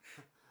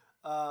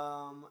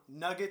 bud.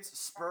 Nuggets,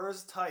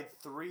 Spurs tied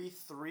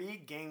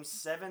 3-3. Game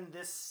 7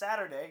 this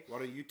Saturday. Why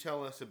don't you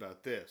tell us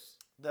about this?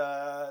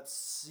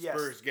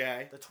 Spurs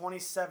guy. The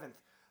 27th.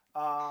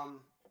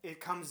 It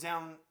comes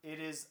down, it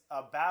is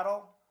a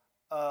battle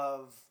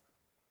of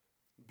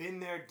been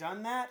there,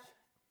 done that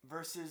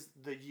versus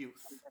the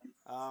youth.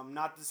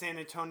 Not that San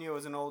Antonio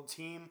is an old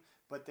team,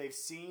 but they've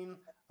seen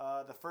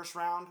the first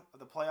round of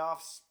the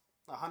playoffs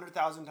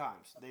 100,000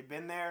 times. They've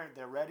been there,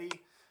 they're ready.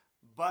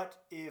 But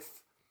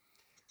if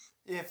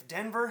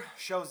Denver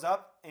shows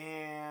up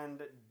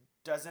and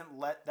doesn't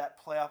let that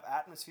playoff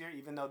atmosphere,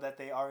 even though that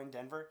they are in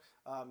Denver,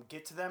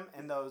 get to them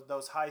and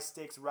those high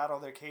stakes rattle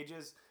their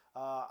cages,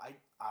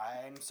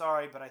 I'm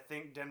sorry, but I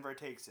think Denver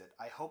takes it.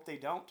 I hope they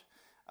don't.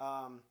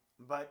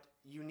 But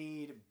you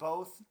need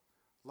both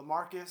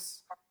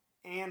LaMarcus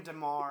and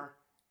DeMar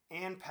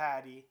and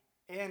Patty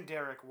and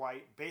Derek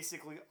White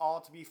basically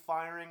all to be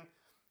firing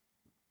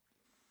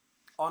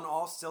on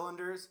all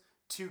cylinders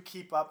to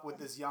keep up with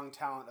this young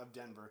talent of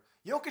Denver.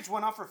 Jokic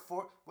went off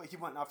for he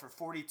went off for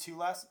 42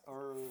 last,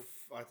 or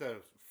I thought it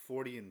was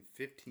 40 and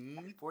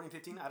 15. 40 and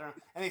 15, I don't know.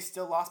 And they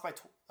still lost by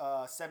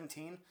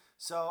 17.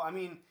 So I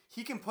mean,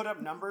 he can put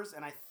up numbers,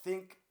 and I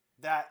think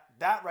that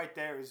right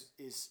there is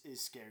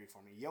scary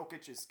for me.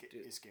 Jokic is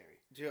scary.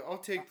 Dude, I'll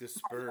take the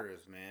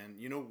Spurs, man.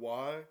 You know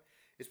why?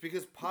 It's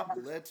because Pop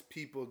lets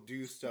people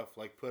do stuff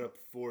like put up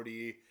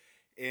 40,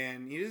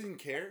 and he doesn't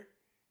care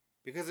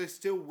because they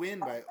still win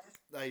by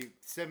like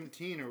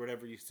 17 or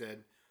whatever you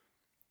said.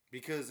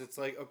 Because it's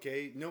like,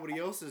 okay, nobody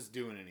else is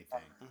doing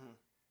anything. Mm-hmm.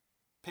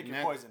 Pick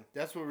your poison.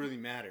 That's what really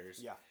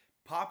matters. Yeah.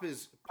 Pop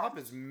is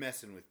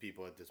messing with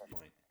people at this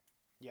point.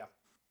 Yeah.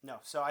 No.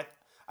 So I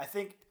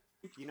think,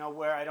 you know,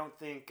 where I don't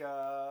think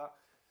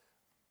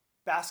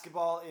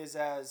basketball is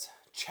as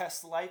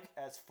chess-like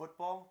as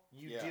football.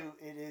 You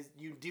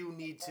do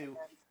need to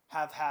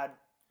have had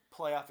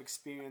playoff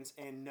experience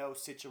and know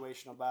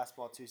situational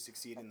basketball to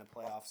succeed in the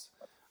playoffs.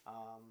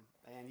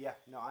 And yeah,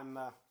 no,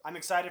 I'm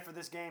excited for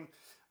this game.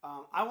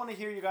 I want to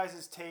hear you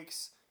guys'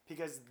 takes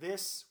because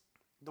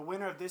the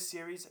winner of this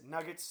series,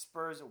 Nuggets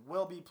Spurs,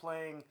 will be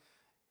playing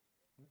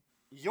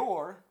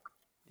our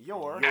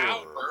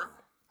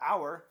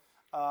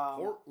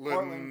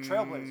Portland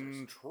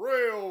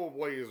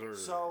Trailblazers.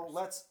 So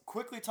let's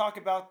quickly talk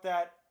about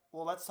that.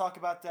 Well, let's talk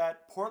about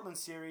that Portland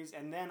series,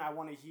 and then I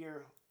want to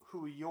hear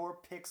who your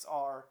picks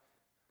are,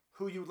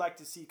 who you'd like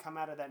to see come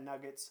out of that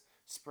Nuggets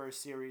Spurs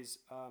series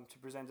to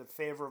present a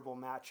favorable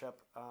matchup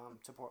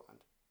to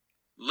Portland.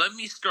 Let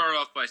me start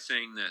off by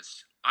saying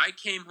this. I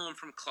came home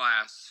from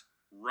class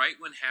right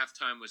when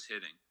halftime was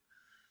hitting.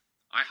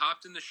 I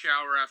hopped in the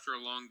shower after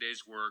a long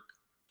day's work.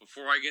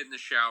 Before I get in the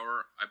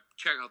shower, I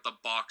check out the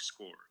box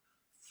score.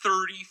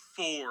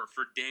 34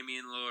 for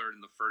Damian Lillard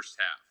in the first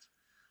half.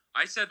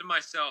 I said to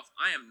myself,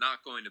 I am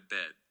not going to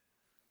bed.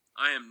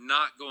 I am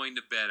not going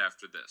to bed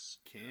after this.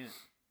 Can't.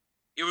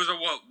 It was a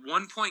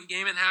 1-point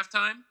game at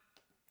halftime?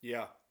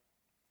 Yeah.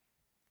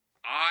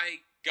 I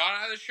got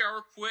out of the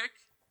shower quick.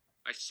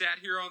 I sat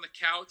here on the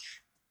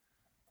couch.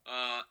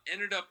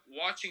 Ended up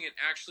watching it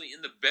actually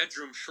in the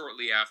bedroom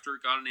shortly after.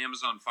 Got an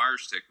Amazon Fire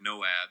Stick,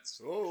 no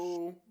ads.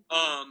 Oh.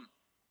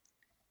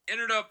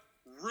 Ended up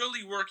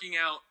really working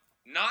out.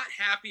 Not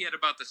happy at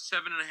about the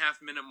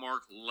 7.5 minute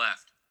mark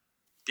left.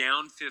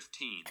 Down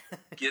 15.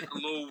 Getting a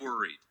little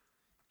worried.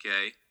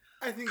 Okay?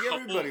 I think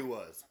everybody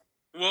was.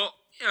 Well,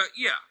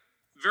 yeah.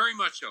 Very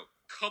much so.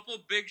 Couple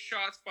big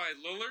shots by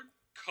Lillard.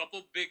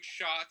 Couple big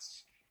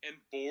shots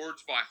and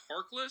boards by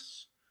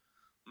Harkless.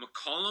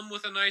 McCollum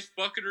with a nice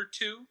bucket or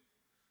two.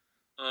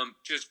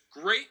 Just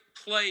great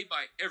play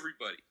by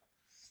everybody.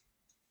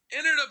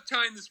 Ended up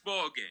tying this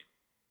ball game.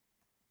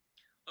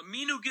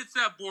 Aminu gets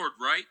that board,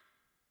 right?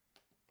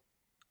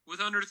 With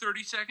under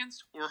 30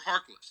 seconds? Or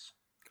Harkless?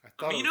 I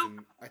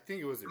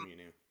think it was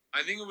Aminu.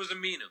 I think it was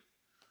Aminu.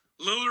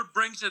 Lillard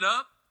brings it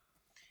up.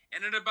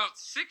 And at about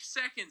 6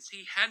 seconds,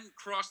 he hadn't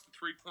crossed the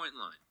 3-point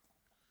line.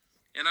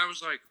 And I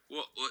was like,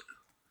 what?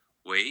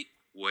 Wait,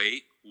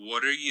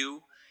 what are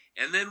you?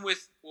 And then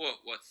with,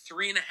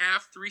 3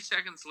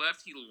 seconds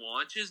left, he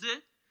launches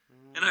it?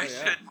 And I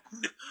said,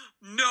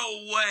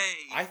 no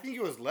way. I think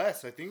it was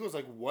less. I think it was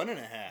like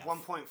 1.5.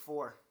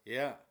 1.4.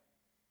 Yeah.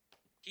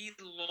 He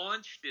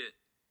launched it.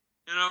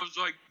 And I was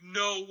like,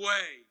 no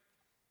way.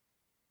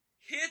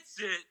 Hits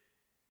it.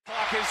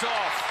 Clock is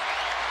off.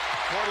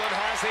 Portland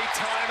has a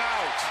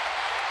timeout.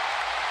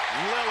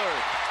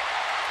 Lillard,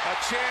 a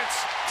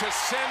chance to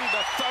send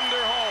the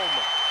Thunder home.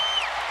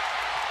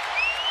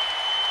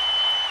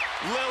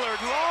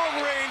 Lillard,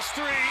 long-range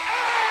three,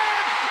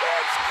 and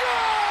it's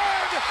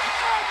good!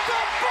 At the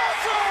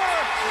buzzer!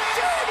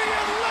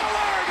 Damian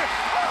Lillard!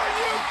 Are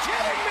you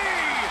kidding me?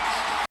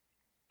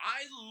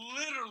 I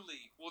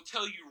literally will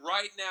tell you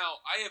right now,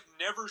 I have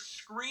never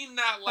screamed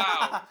that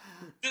loud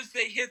since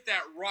they hit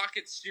that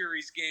Rocket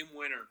Series game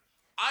winner.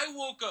 I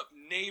woke up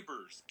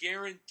neighbors,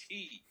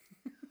 guaranteed.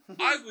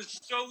 I was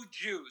so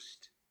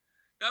juiced.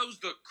 That was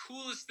the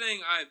coolest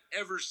thing I've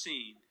ever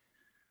seen.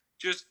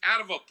 Just out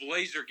of a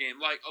Blazer game.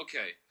 Like,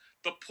 okay,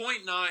 the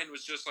 .9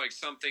 was just like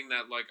something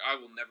that like I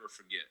will never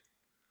forget.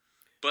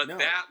 But that,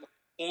 like,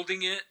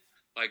 holding it,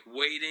 like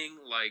waiting,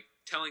 like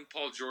telling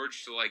Paul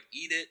George to like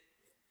eat it.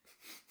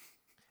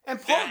 And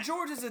Paul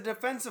George is a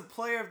Defensive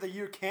Player of the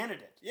Year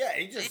candidate. Yeah,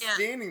 he's just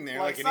standing there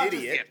like an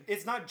idiot.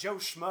 It's not Joe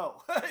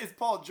Schmo. It's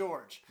Paul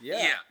George.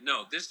 Yeah.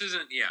 No, this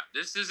isn't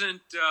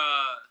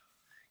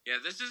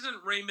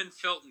Raymond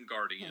Felton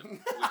guarding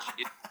him, which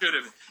it should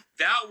have.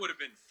 That would have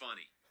been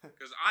funny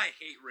because I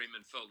hate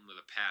Raymond Felton with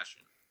a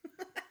passion.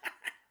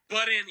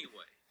 But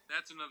anyway,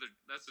 that's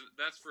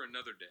for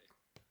another day.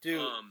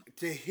 Dude,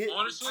 to hit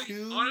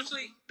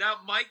honestly,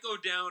 that might go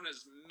down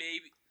as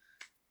maybe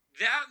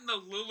that and the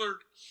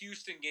Lillard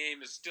Houston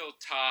game is still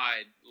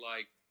tied.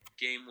 Like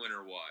game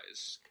winner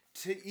wise.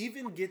 To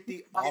even get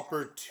the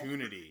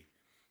opportunity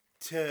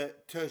to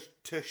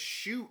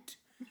shoot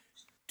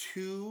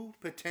 2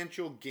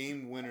 potential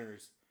game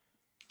winners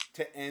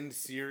to end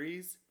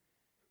series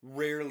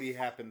rarely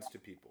happens to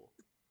people.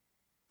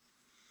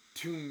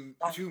 To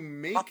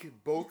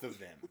make both of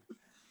them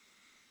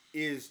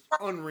is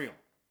unreal.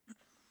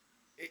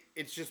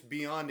 It's just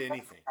beyond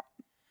anything.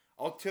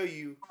 I'll tell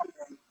you,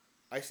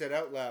 I said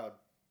out loud,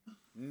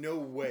 no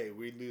way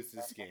we lose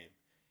this game.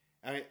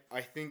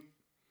 I think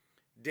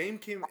Dame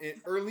came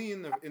in early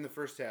in the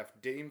first half.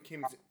 Dame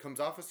comes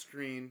off a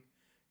screen,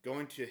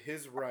 going to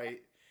his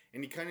right,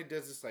 and he kind of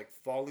does this like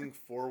falling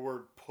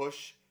forward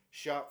push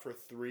shot for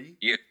 3.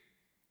 Yeah.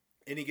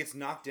 And he gets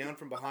knocked down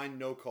from behind,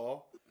 no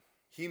call.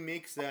 He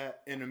makes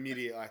that, and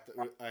immediately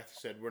I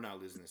said, we're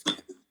not losing this game.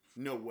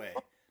 No way.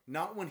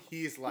 Not when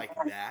he's like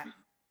that.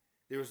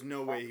 There was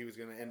no way he was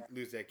going to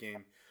lose that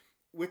game.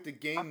 With the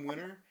game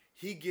winner,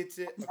 he gets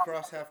it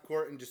across half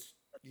court and just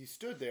he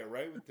stood there,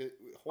 right,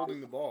 holding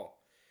the ball.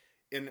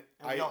 And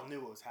we all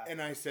knew what was happening.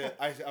 And I said,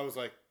 I was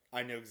like,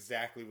 I know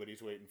exactly what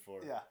he's waiting for.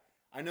 Yeah.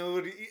 I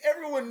know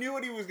everyone knew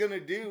what he was going to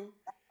do.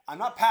 I'm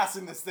not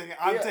passing this thing.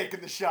 I'm taking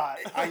the shot.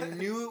 I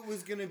knew it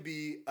was going to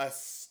be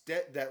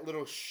that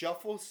little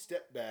shuffle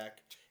step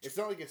back. It's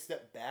not like a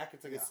step back.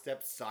 It's like a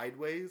step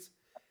sideways.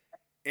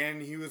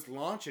 And he was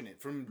launching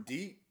it from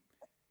deep.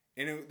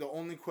 And the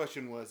only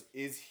question was,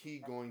 is he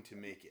going to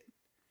make it?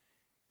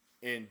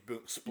 And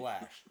boom,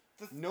 splash.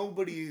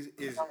 Nobody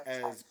is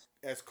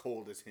as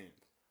cold as him.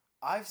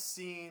 I've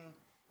seen...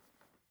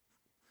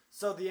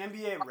 So the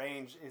NBA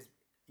range is...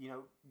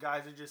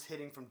 guys are just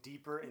hitting from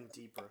deeper and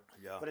deeper.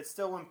 Yeah. But it's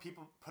still when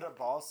people put up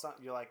balls,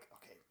 you're like,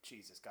 okay,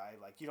 Jesus, guy,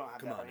 like you don't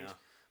have that range. Now.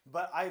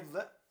 But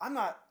I'm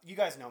not. You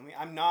guys know me.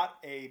 I'm not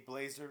a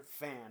Blazer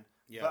fan.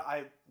 Yeah.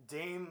 But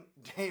Dame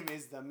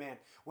is the man.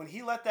 When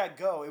he let that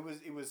go,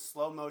 it was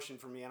slow motion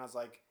for me, and I was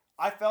like,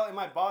 I felt in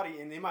my body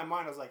and in my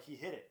mind, I was like, he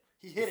hit it.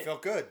 It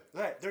felt good.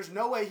 Right. There's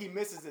no way he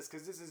misses this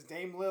because this is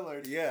Dame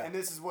Lillard. Yeah. And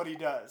this is what he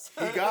does.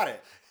 He got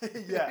it.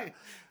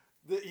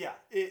 Yeah.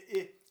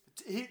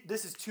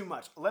 This is too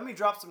much. Let me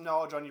drop some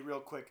knowledge on you real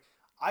quick.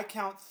 I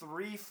count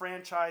 3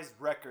 franchise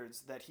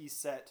records that he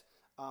set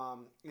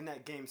in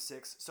that Game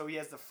 6. So he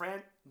has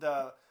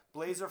the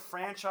Blazer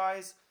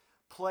franchise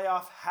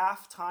playoff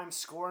halftime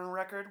scoring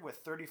record with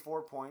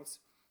 34 points,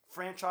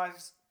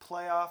 franchise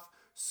playoff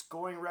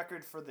scoring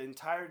record for the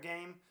entire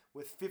game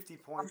with 50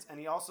 points, and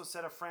he also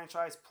set a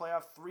franchise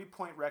playoff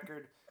 3-point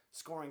record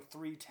scoring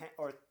 10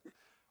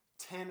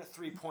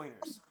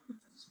 3-pointers.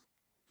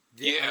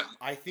 Yeah.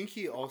 I think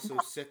he also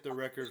set the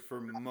record for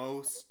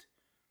most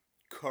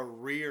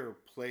career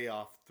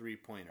playoff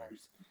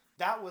 3-pointers.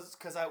 That was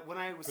because when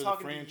I was for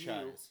talking the to you,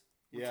 franchise.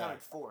 we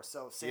counted 4.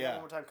 So say that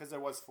one more time because there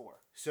was 4.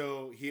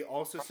 So he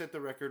also set the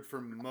record for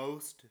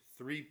most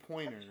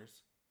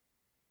 3-pointers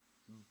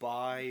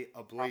by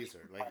a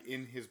Blazer, like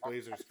in his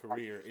Blazers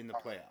career in the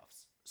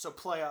playoffs. So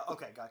playoff.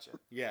 Okay, gotcha.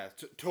 Yeah,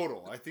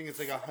 total. I think it's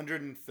like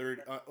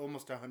 130,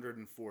 almost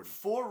 140.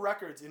 4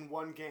 records in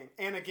one game,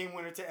 and a game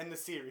winner to end the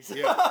series.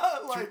 Yeah,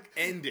 like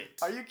to end it.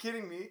 Are you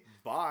kidding me?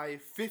 By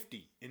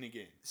 50 in a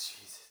game.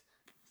 Jesus.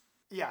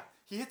 Yeah,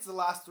 he hits the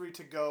last 3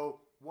 to go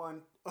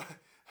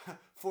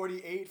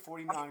 48,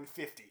 49,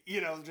 50.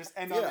 Just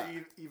end on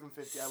the even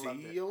 50. I love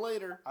it. See you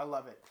later. I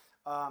love it.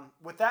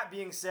 With that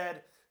being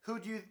said, who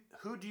do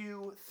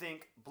you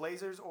think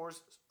Blazers or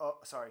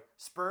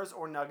Spurs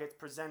or Nuggets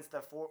presents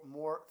the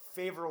more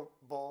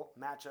favorable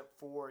matchup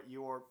for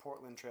your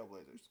Portland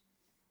Trailblazers?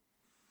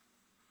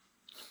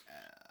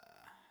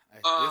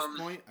 At this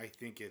point, I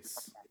think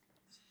it's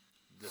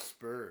the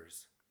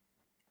Spurs.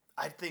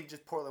 I think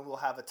just Portland will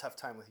have a tough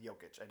time with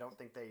Jokic. I don't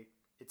think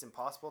it's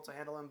impossible to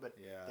handle him, but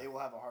they will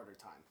have a harder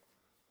time.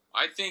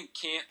 I think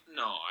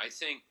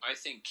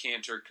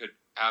Cantor could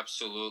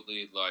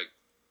absolutely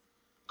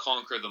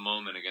conquer the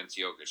moment against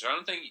Jokic. I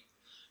don't think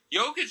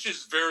Jokic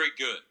is very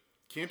good.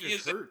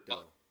 Cantor's hurt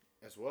though,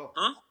 as well.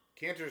 Huh?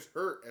 Cantor's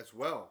hurt as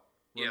well.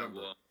 Remember.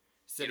 Yeah, well,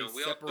 said he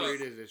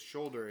separated his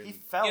shoulder. He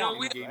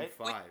fell in Game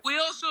 5. We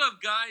also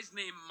have guys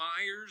named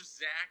Myers,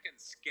 Zach, and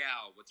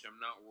Scal, which I'm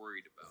not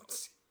worried about.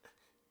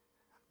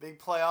 Big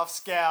playoff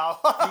Scal.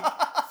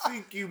 I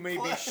think you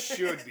maybe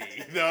should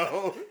be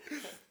though.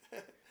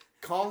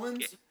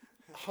 Collins,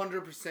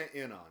 100%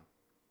 in on.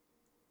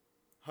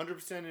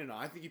 100% in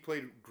on. I think he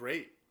played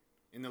great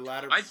in the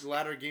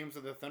latter games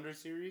of the Thunder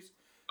series.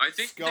 I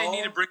think they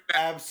need to bring back...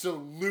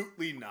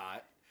 Absolutely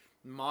not.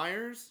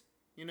 Myers,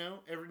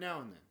 every now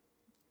and then.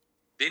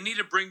 They need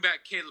to bring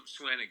back Caleb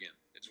Swanigan,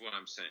 is what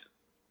I'm saying.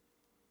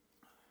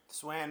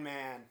 Swan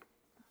man.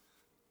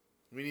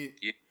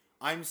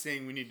 I'm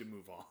saying we need to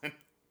move on.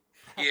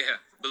 Yeah,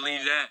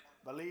 believe that.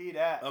 Believe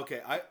that.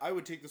 Okay, I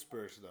would take the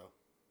Spurs, though.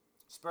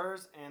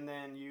 Spurs, and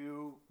then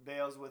you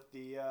Bales with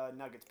the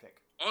Nuggets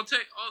pick.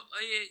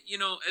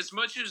 As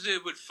much as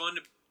it would fun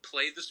to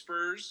play the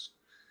Spurs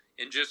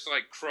and just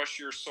crush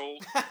your soul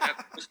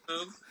at this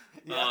move,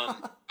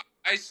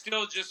 I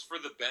still just for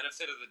the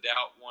benefit of the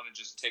doubt want to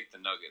just take the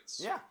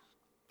Nuggets. Yeah,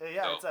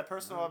 So, it's a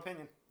personal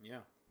opinion. Yeah.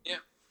 Yeah.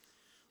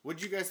 What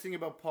did you guys think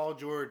about Paul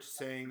George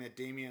saying that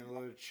Damian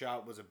Lillard's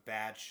shot was a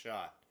bad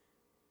shot?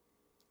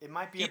 It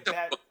might be a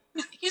bad...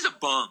 He's a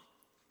bum.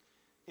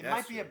 It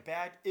might be a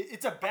bad...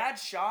 It's a bad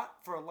shot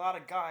for a lot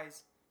of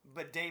guys,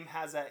 but Dame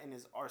has that in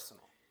his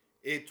arsenal.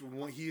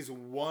 He's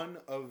one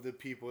of the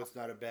people it's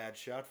not a bad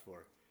shot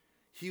for.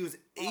 He was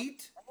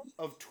 8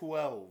 of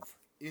 12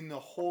 in the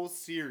whole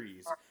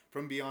series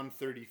from beyond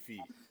 30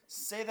 feet.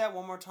 Say that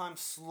one more time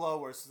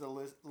slower so the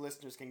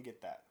listeners can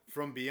get that.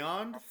 From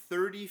beyond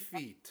 30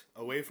 feet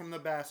away from the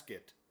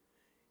basket,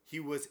 he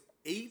was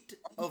 8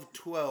 of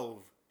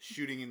 12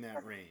 shooting in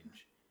that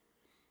range.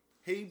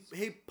 Hey,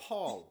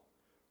 Paul,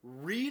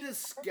 read a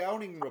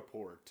scouting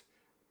report.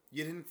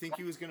 You didn't think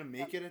he was going to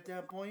make it at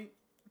that point?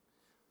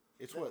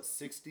 It's what,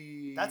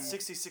 60... That's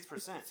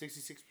 66%.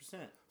 66%.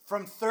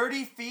 From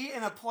 30 feet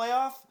in a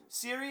playoff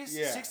series?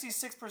 Yeah.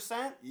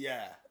 66%?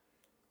 Yeah.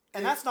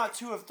 And that's not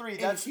 2 of 3.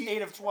 That's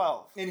 8 of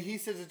 12. And he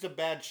says it's a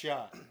bad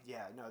shot.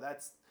 Yeah, no,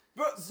 that's...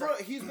 Bro,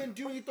 he's been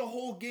doing it the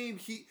whole game.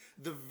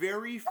 The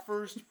very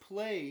first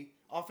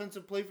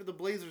offensive play for the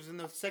Blazers in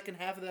the second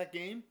half of that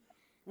game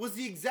was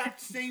the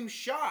exact same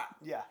shot.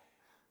 Yeah.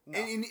 No.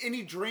 And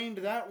he drained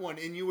that one,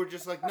 and you were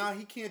just like, nah,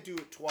 he can't do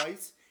it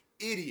twice.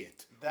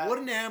 Idiot. What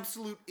an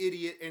absolute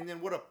idiot, and then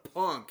what a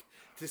punk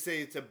to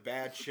say it's a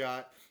bad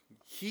shot.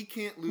 He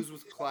can't lose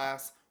with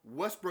class.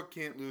 Westbrook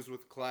can't lose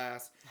with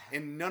class,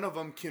 and none of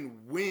them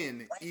can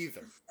win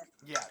either.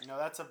 Yeah, no,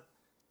 that's a...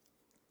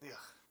 Ugh.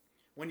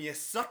 When you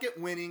suck at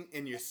winning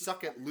and you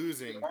suck at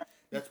losing,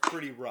 that's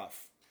pretty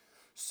rough.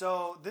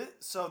 So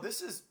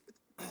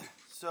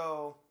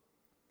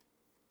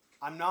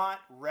I'm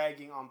not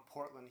ragging on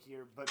Portland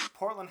here, but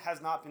Portland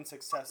has not been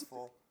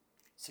successful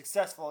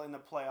in the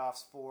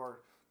playoffs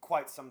for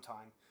quite some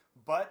time.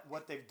 But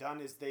what they've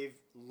done is they've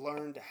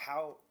learned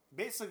how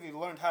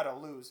to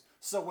lose.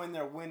 So when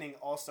they're winning,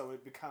 also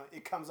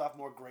it comes off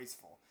more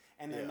graceful,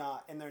 and they're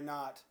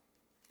not.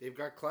 They've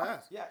got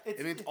class. Yeah,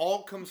 it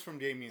all comes from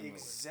Damian Lillard.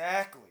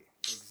 Exactly.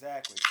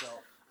 So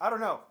I don't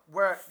know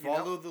where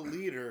follow the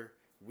leader.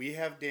 We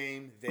have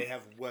Dame. They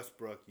have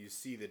Westbrook. You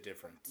see the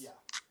difference. Yeah,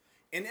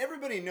 and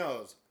everybody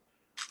knows.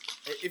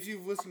 If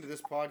you've listened to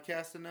this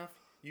podcast enough,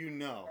 you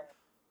know.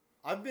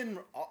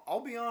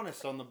 I'll be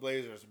honest on the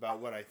Blazers about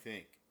what I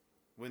think.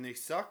 When they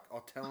suck,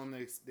 I'll tell them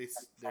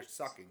they're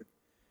sucking.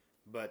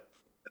 But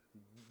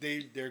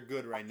they're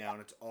good right now,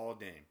 and it's all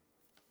Dame.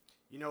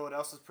 You know what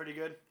else is pretty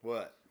good?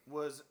 What?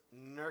 Was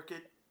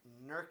Nurkic's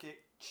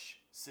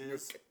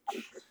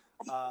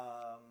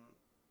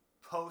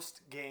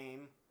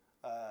post-game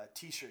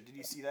T-shirt. Did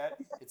you see that?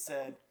 It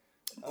said...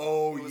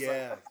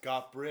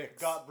 got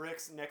bricks. Got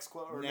bricks, next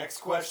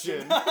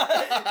question.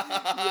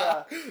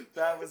 Yeah,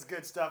 that was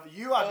good stuff.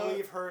 You, I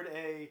believe, heard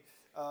a...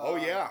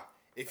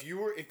 If you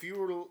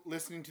were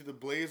listening to the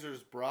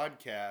Blazers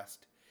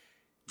broadcast,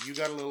 you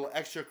got a little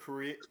extra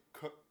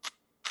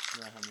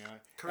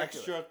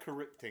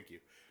thank you.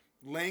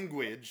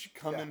 Language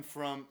coming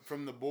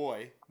from the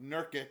boy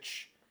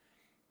Nurkic,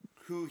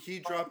 who he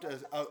dropped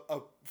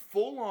a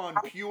full-on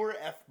pure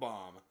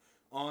F-bomb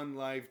on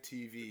live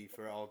TV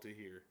for all to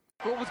hear.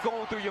 What was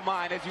going through your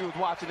mind as you was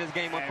watching this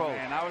game unfold?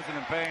 Man, I was in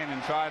pain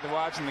and tried to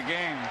watching the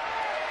game.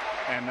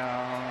 And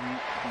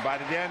by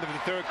the end of the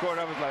third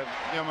quarter, I was like,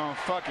 yo, man,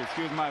 fuck it.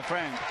 Excuse my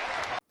French.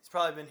 He's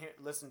probably been here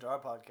listening to our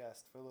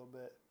podcast for a little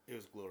bit. It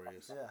was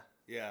glorious. Yeah.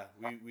 Yeah,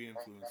 we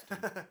influenced him.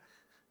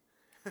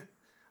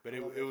 But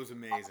it was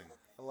amazing.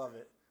 I love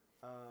it.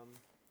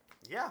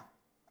 Yeah.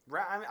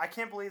 I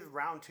can't believe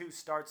round 2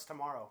 starts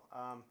tomorrow.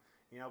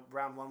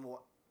 Round 1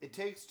 will... It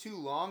takes too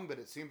long, but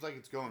it seems like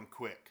it's going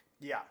quick.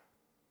 Yeah.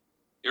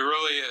 It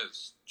really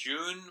is.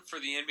 June for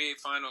the NBA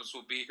Finals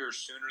will be here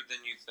sooner than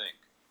you think.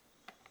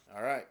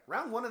 All right.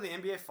 Round 1 of the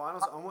NBA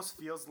Finals almost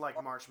feels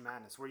like March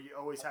Madness, where you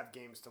always have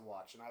games to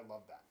watch, and I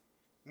love that.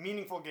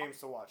 Meaningful games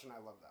to watch, and I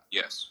love that.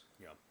 Yes.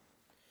 Yeah.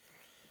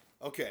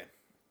 Okay.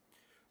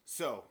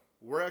 So,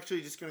 we're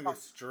actually just going to go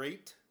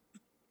straight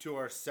to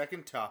our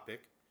second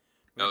topic.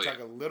 We're going to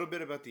talk a little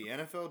bit about the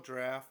NFL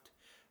draft.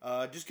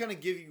 Just kind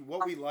of give you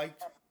what we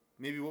liked,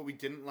 maybe what we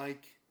didn't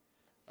like.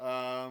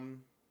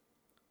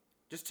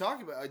 Just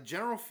talk about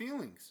general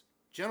feelings.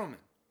 Gentlemen,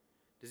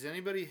 does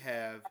anybody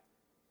have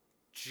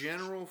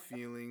general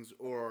feelings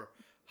or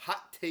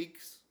hot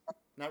takes?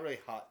 Not really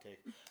hot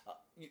takes.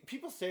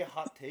 People say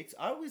hot takes.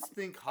 I always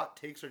think hot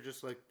takes are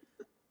just like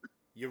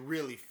you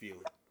really feel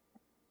it.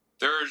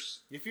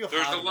 You feel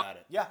hot about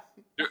it. Yeah.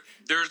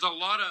 There's a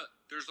lot of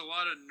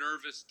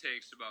nervous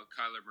takes about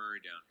Kyler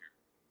Murray down here.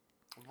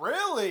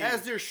 Really?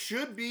 As there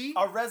should be.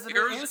 A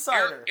resident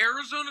insider.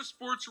 Arizona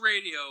Sports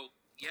Radio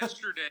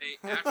yesterday,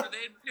 after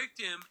they had picked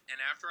him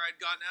and after I'd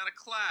gotten out of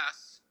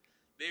class,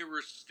 they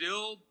were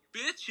still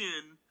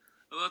bitching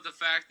about the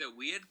fact that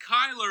we had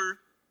Kyler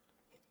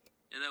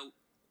and that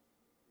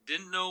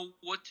didn't know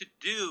what to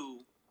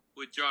do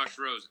with Josh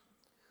Rosen.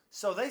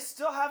 So they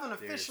still haven't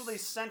officially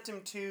sent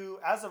him to,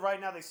 as of right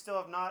now, they still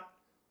have not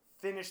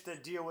finished the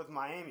deal with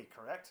Miami,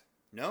 correct?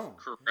 No.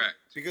 Correct.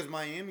 Because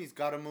Miami's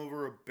got him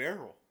over a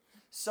barrel.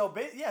 So,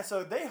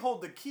 so they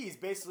hold the keys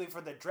basically for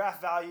the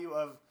draft value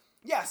of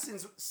Yeah,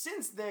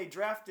 since they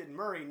drafted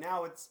Murray,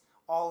 now it's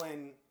all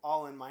in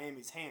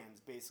Miami's hands.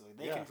 Basically,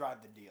 they can drive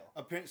the deal.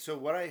 So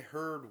what I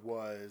heard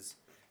was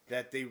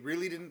that they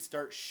really didn't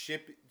start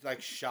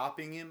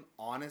shopping him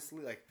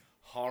honestly, like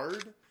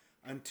hard,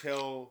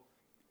 until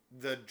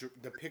the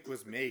pick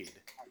was made,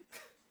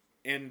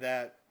 and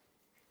that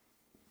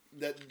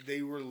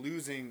they were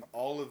losing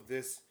all of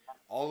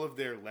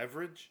their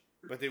leverage,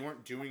 but they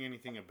weren't doing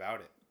anything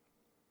about it.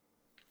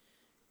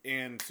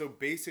 And so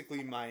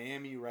basically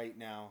Miami right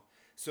now,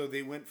 so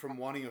they went from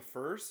wanting a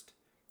first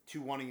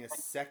to wanting a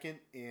second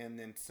and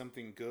then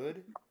something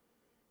good,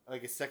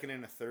 like a second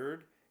and a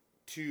third,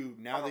 to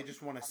now they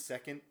just want a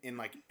second in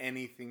like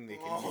anything they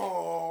can get.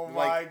 Oh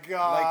my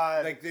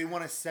God. Like they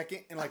want a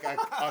second and like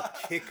a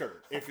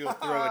kicker if you'll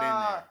throw it in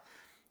there.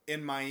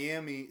 In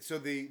Miami, so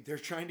they're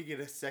trying to get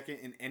a second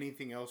in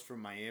anything else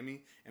from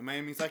Miami, and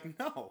Miami's like,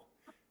 no.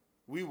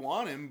 We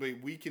want him, but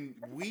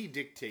we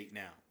dictate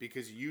now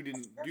because you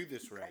didn't do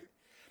this right.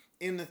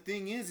 And the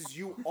thing is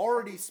you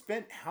already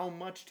spent how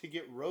much to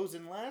get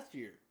Rosen last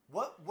year?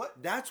 What?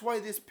 That's why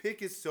this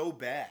pick is so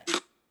bad.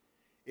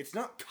 It's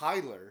not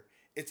Kyler.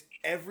 It's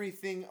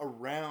everything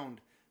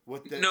around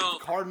what the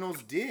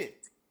Cardinals did.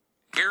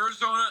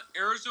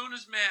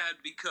 Arizona's mad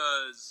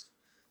because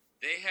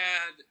they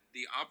had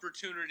the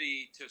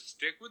opportunity to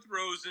stick with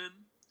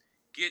Rosen,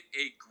 get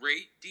a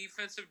great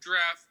defensive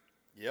draft.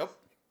 Yep.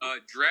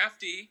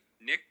 Draftee,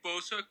 Nick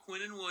Bosa,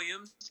 Quinnen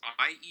Williams,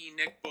 i.e.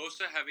 Nick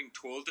Bosa having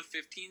 12 to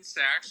 15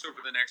 sacks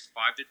over the next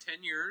 5 to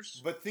 10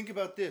 years. But think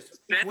about this.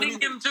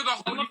 Sending him to the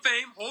Hall of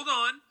Fame. Hold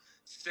on.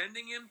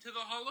 Sending him to the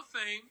Hall of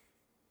Fame.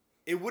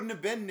 It wouldn't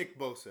have been Nick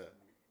Bosa.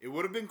 It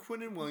would have been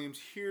Quinnen Williams.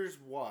 Here's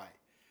why.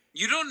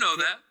 You don't know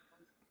that.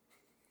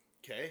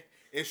 Okay.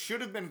 It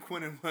should have been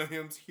Quinnen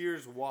Williams.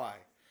 Here's why.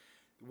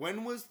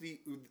 When was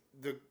the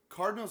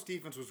Cardinals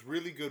defense was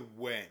really good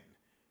when?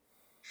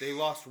 They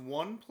lost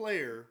one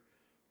player,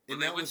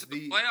 and that was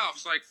the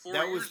playoffs like 4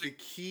 years ago. That was the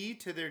key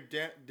to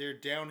their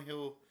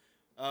downhill,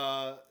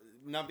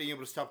 not being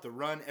able to stop the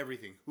run.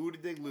 Everything. Who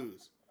did they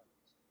lose?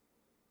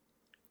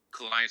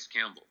 Calais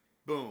Campbell.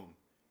 Boom.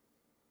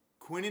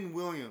 Quinnen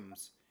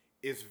Williams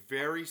is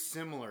very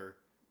similar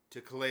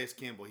to Calais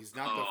Campbell. He's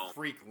not the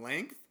freak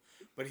length,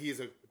 but he is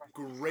a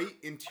great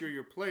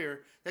interior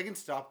player that can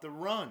stop the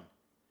run.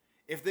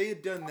 If they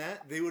had done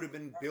that, they would have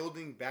been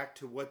building back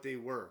to what they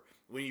were.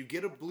 When you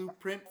get a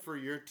blueprint for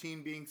your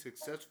team being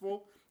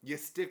successful, you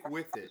stick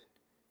with it.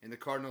 And the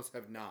Cardinals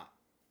have not.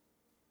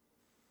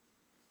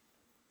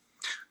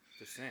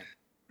 Just saying.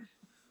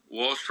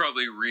 Walsh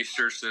probably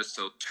researched this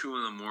till 2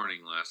 a.m.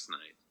 last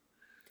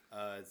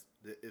night.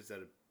 Is that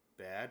a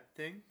bad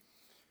thing?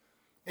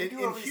 And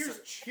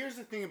here's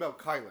the thing about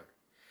Kyler.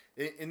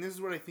 And this is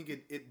what I think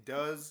it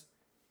does.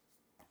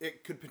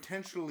 It could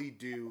potentially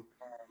do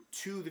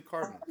to the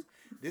Cardinals.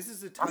 This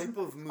is a type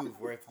of move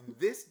where if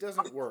this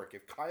doesn't work,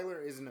 if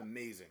Kyler isn't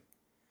amazing,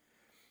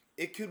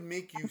 it could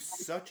make you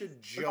such a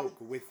joke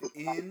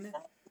within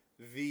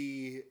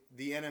the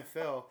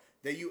NFL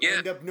that you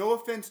end up, no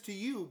offense to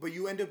you, but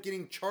you end up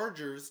getting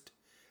Chargers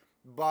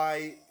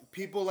by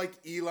people like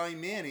Eli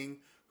Manning,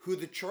 who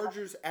the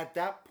Chargers at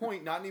that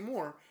point, not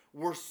anymore,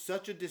 were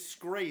such a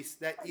disgrace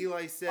that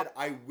Eli said,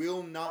 I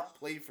will not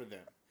play for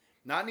them.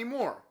 Not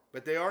anymore,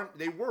 but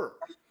they were.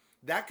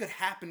 That could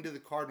happen to the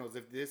Cardinals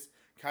if this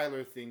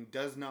Kyler thing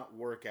does not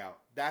work out.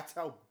 That's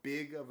how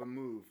big of a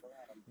move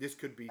this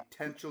could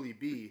potentially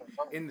be.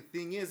 And the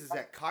thing is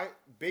that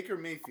Baker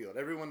Mayfield,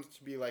 everyone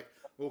should be like,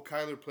 well,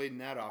 Kyler played in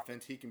that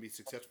offense. He can be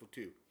successful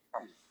too.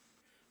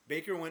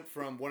 Baker went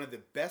from one of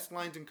the best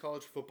lines in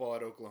college football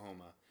at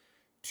Oklahoma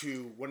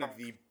to one of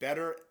the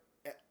better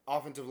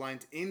offensive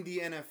lines in the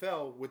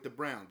NFL with the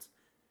Browns.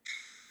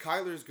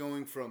 Kyler's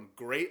going from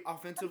great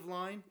offensive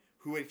line,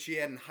 which he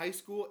had in high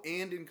school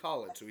and in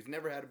college, so he's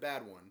never had a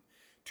bad one,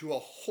 to a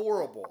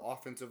horrible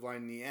offensive line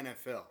in the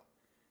NFL.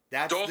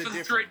 That's the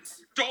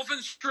difference.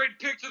 Dolphins straight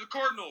pick to the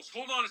Cardinals.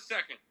 Hold on a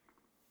second.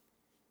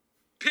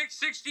 Pick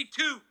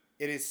 62.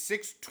 It is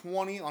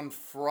 6:20 on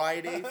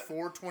Friday,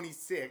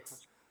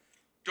 4:26.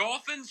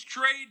 Dolphins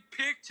trade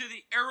pick to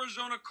the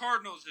Arizona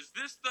Cardinals. Is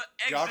this the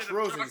exit Josh of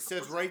Rosen, it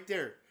says right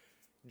there.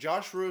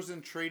 Josh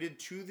Rosen traded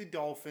to the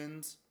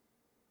Dolphins.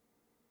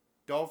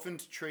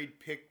 Dolphins trade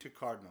pick to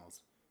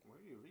Cardinals. Where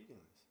are you reading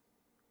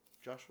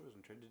this? Josh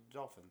Rosen traded to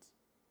Dolphins.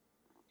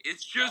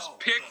 It's just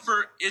pick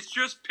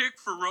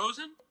for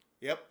Rosen?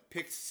 Yep,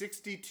 pick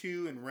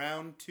 62 in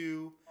round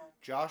 2.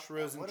 Josh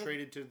Rosen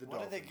traded to the Dolphins.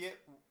 What did they get?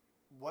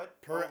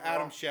 What per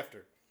Adam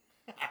Schefter?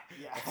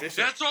 Yeah.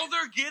 That's all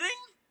they're getting?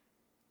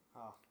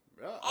 Oh.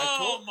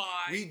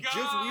 My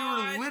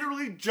God. We were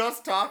literally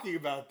just talking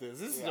about this.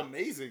 This is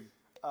amazing.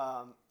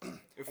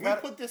 If we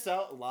put this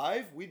out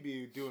live, we'd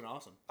be doing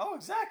awesome. Oh,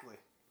 exactly.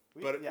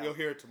 You'll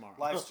hear it tomorrow.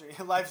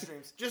 Live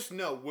streams. Just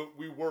know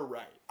we were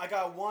right. I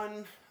got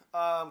one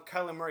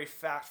Kyler Murray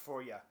fact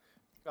for you.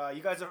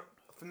 You guys are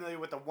familiar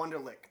with the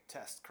Wonderlic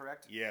test,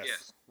 correct?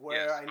 Yes.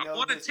 Where I know I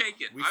want to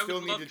take it. We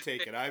still need to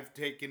take it. I've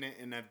taken it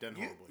and I've done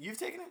horribly. You've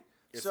taken it?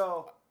 It's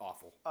so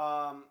awful.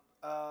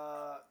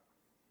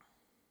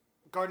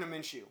 Gardner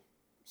Minshew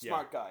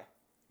Smart guy.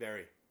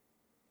 Very.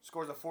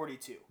 Scores a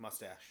 42.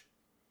 Mustache.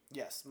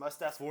 Yes,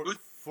 mustache.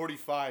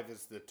 45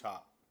 is the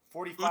top.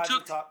 45 is the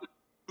top.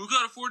 Who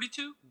got a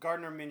 42?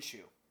 Gardner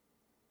Minshew.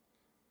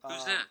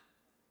 Who's that?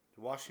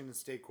 The Washington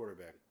State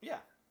quarterback. Yeah.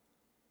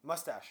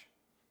 Mustache.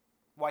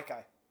 White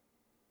guy.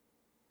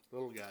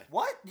 Little guy.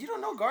 What? You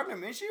don't know Gardner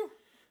Minshew?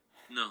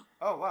 No.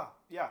 Oh, wow.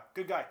 Yeah,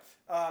 good guy.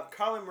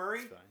 Kyler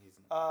Murray,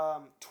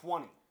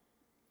 20.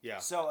 Yeah.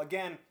 So,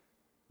 again,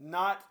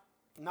 not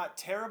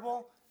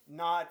terrible,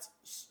 not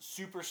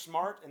super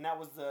smart, and that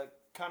was the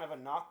kind of a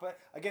knock. But,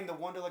 again, the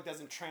Wonderlic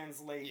doesn't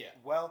translate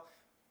well.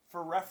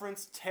 For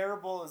reference,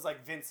 terrible is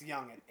like Vince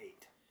Young at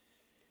 8.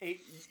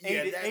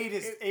 Eight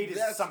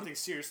is something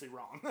seriously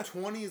wrong.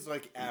 20 is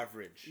like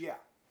average. Yeah.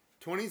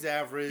 20 is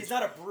average. He's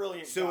not a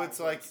brilliant guy. So it's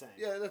like,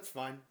 yeah, that's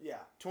fine. Yeah.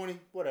 20,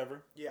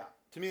 whatever. Yeah.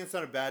 To me, it's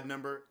not a bad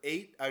number.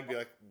 8, I'd be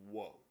like,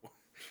 whoa.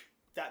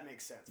 That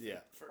makes sense. Yeah.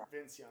 For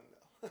Vince Young,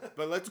 though.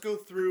 But let's go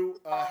through,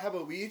 how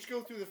about we each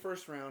go through the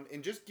first round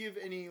and just give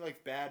any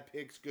like bad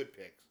picks, good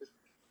picks.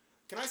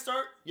 Can I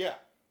start? Yeah.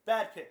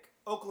 Bad pick.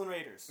 Oakland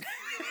Raiders.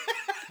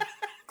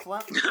 Can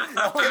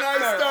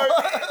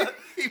I start?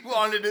 He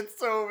wanted it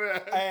so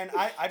bad. And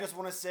I just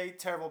want to say,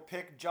 terrible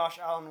pick. Josh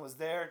Allen was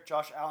there.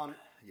 Josh Allen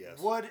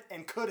would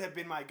and could have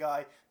been my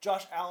guy.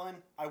 Josh Allen,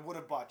 I would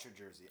have bought your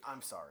jersey.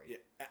 I'm sorry.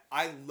 Yeah.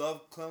 I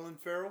love Clelin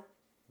Ferrell,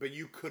 but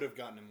you could have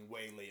gotten him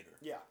way later.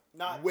 Yeah.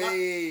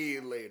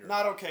 Later.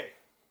 Not okay.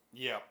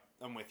 Yeah,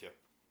 I'm with you.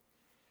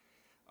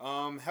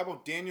 How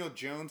about Daniel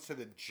Jones to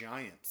the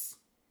Giants?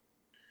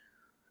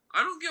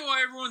 I don't get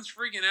why everyone's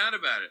freaking out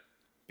about it.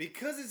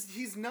 Because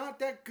he's not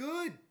that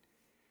good.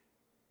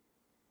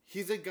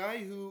 He's a guy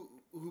who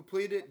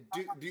played it.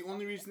 The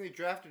only reason they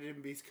drafted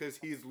him is because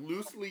he's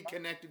loosely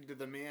connected to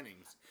the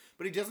Mannings.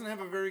 But he doesn't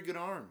have a very good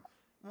arm.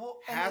 Well,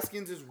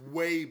 Haskins is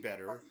way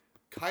better.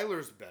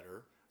 Kyler's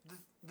better.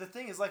 The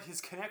thing is, like,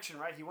 his connection,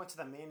 right? He went to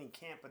the Manning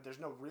camp, but there's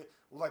no real...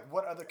 Like,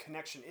 what other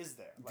connection is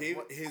there?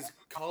 Like, his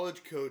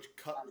college coach,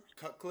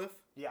 Cutcliffe,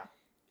 yeah,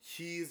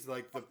 he's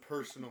like the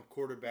personal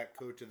quarterback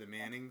coach of the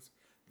Mannings.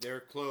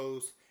 They're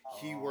close.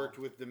 He worked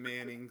with the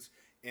Mannings,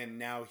 and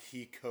now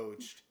he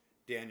coached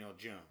Daniel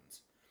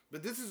Jones.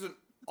 But this is an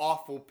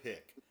awful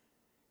pick.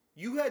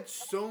 You had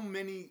so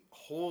many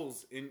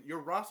holes in your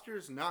roster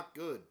is not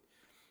good.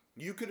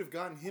 You could have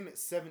gotten him at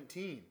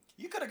 17.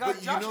 You could have got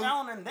Josh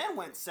Allen and then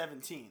went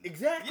 17.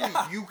 Exactly.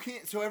 Yeah. You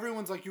can't. So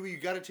everyone's like, you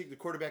got to take the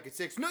quarterback at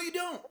 6. No, you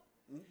don't.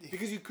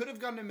 Because you could have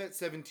gotten him at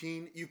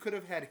 17. You could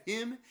have had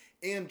him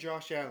and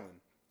Josh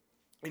Allen.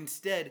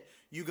 Instead,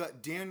 you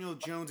got Daniel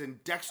Jones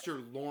and Dexter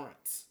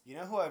Lawrence. You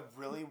know who I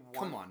really want?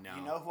 Come on now.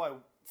 You know who I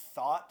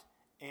thought,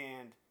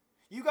 and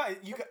you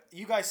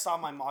guys saw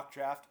my mock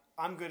draft.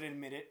 I'm going to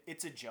admit it.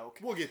 It's a joke.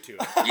 We'll get to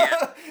it.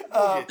 Yeah.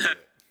 We'll get to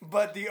it.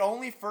 But the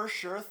only for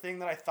sure thing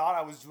that I thought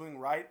I was doing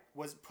right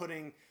was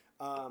putting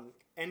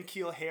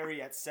N'Keal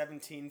Harry at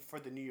 17 for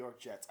the New York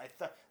Jets. I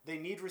thought they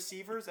need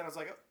receivers, and I was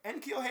like,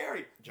 N'Keal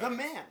Harry, Giants.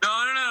 the man.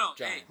 No. Giants.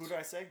 Hey, Who did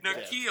I say?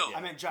 N'Keal. Yeah,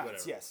 I meant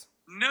Giants, whatever. yes.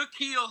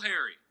 N'Keal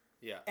Harry.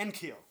 Yeah.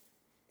 N'Keal.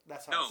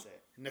 That's how No. I say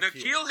it.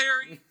 N'Keal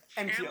Harry,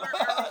 N'Keal. Chandler,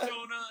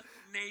 Arizona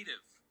native.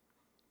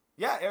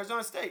 Yeah,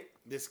 Arizona State.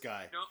 This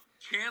guy. No,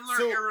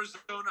 Chandler,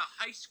 Arizona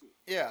high school.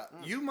 Yeah,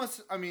 you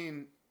must. I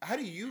mean, how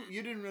do you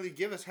didn't really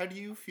give us? How do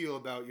you feel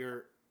about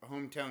your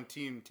hometown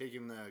team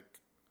taking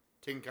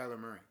Kyler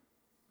Murray?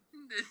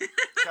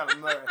 Kyler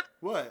Murray.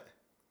 What?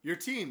 Your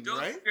team,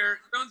 right?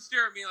 Don't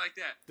stare at me like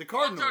that. The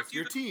Cardinals,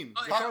 your team.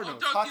 The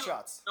Cardinals. Hot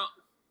shots. No,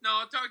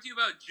 I'll talk to you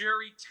about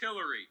Jerry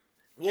Tillery.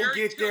 We'll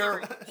get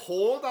there.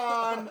 Hold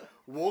on.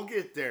 We'll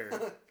get there.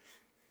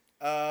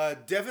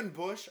 Devin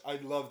Bush, I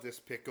love this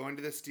pick. Going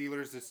to the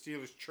Steelers. The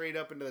Steelers trade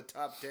up into the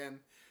top 10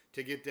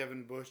 to get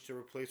Devin Bush to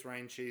replace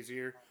Ryan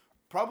Shazier.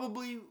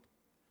 Probably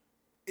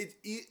it's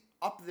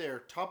up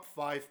there, top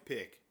 5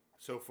 pick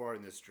so far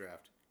in this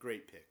draft.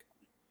 Great pick.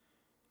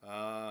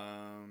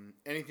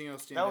 Anything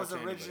else stand That out was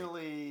to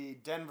originally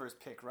Denver's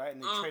pick, right?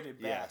 And they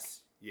traded back.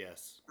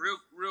 Yes.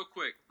 Real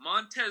quick.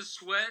 Montez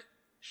Sweat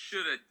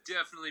should have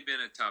definitely been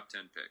a top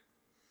 10 pick.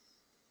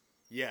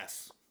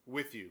 Yes.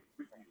 With you.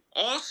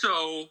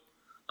 Also,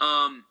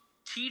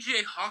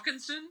 TJ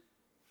Hawkinson,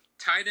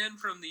 tight end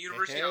from the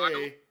University of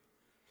Iowa,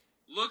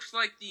 looks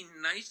like the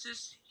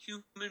nicest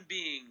human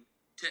being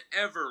to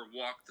ever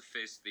walk the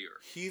face of the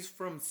earth. He's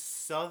from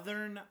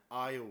southern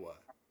Iowa.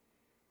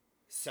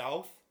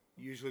 South,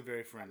 usually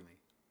very friendly.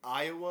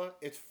 Iowa,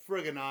 it's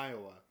friggin'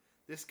 Iowa.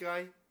 This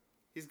guy,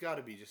 he's got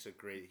to be just a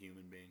great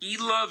human being. He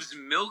loves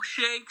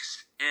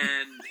milkshakes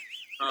and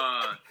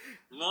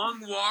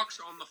long walks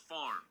on the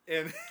farm.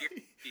 And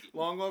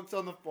long walks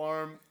on the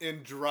farm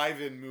and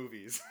drive-in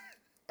movies.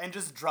 And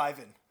just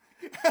driving.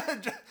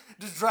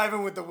 just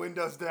driving with the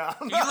windows down.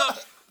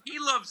 He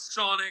loves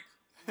Sonic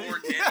more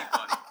than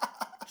anybody.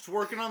 Just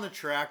working on the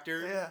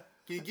tractor. Yeah.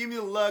 Can you give me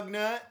a lug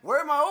nut? Where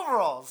are my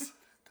overalls?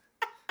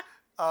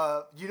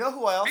 You know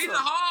who I also... Be the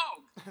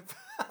hog!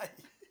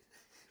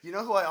 You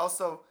know who I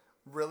also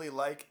really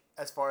like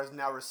as far as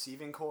now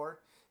receiving core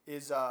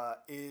is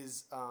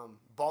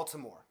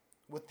Baltimore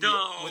with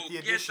the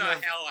addition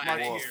of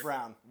Marquise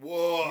Brown.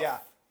 Whoa. Yeah,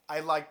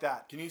 I like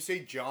that. Can you say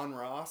John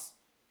Ross?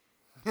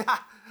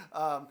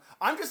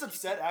 I'm just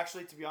upset,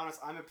 actually, to be honest.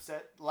 I'm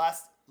upset.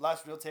 Last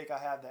real take I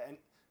had, that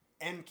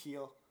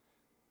Enkeel,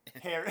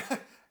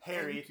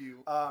 Harry,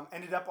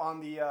 ended up on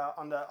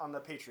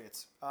the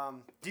Patriots.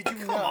 Did you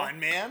know? Come on,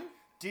 man.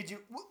 Did you?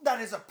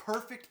 That is a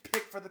perfect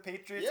pick for the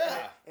Patriots.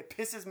 Yeah. And it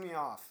pisses me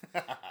off.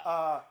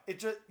 I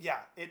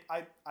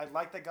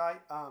like that guy.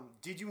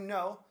 Did you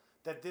know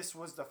that this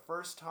was the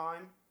first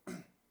time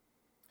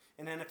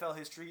in NFL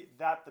history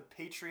that the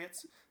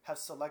Patriots have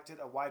selected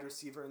a wide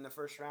receiver in the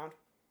first round?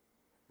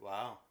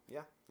 Wow.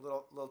 Yeah,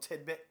 little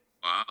tidbit.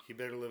 Wow. He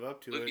better live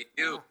up to Look it.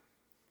 at you.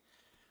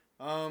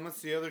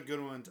 Let's see other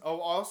good ones. Oh,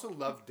 I also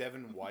love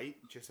Devin White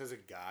just as a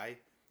guy.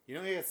 You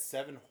know he has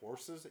 7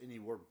 horses and he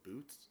wore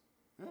boots,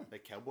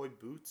 like cowboy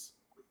boots.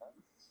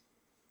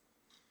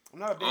 I'm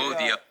not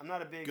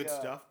a big good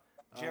stuff.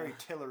 Jerry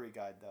Tillery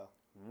guy though.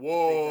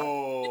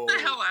 Whoa! Get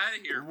the hell out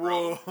of here,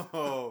 bro.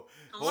 Whoa!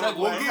 Hold on,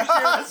 we'll get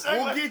there.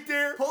 We'll get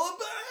there. Pull it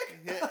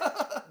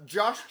back.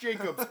 Josh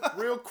Jacobs,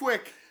 real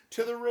quick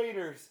to the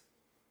Raiders.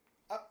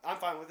 I'm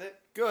fine with it.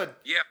 Good.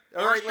 Yeah.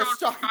 All right, let's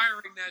talk.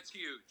 Retiring, that's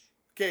huge.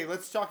 Okay,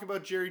 let's talk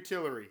about Jerry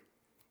Tillery.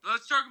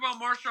 Let's talk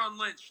about Marshawn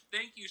Lynch.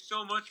 Thank you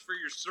so much for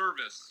your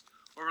service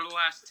over the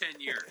last 10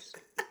 years.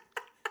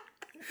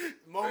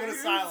 Moment of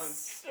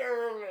silence.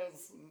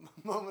 Service.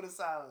 Moment of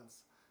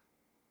silence.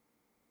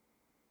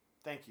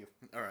 Thank you.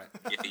 All right.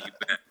 Yeah, you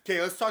bet.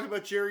 Okay, let's talk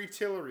about Jerry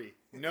Tillery.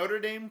 Notre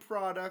Dame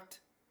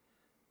product.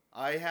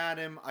 I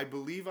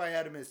believe I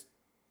had him as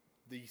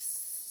the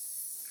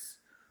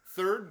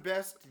third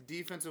best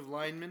defensive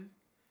lineman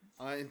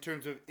in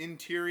terms of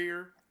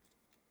interior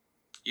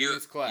in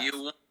this class.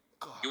 You want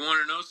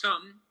to know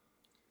something?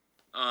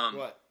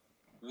 What?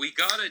 We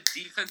got a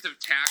defensive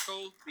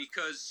tackle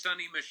because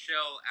Sonny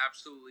Michel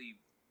absolutely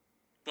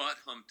butt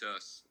humped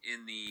us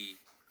in the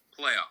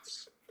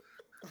playoffs.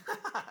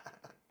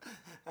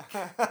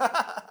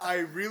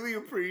 I really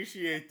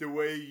appreciate the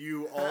way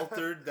you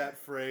altered that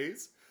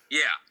phrase.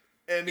 Yeah.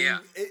 And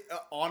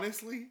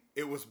honestly,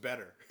 it was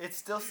better. It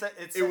still said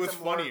it was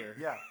funnier.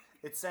 Yeah,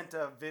 it sent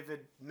a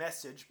vivid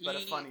message, but a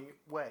funny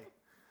way.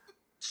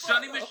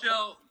 Sonny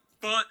Michel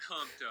butt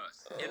humped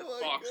us in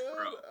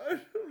Foxborough. I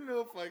don't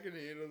know if I can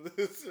handle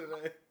this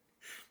today.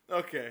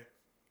 Okay,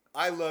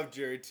 I love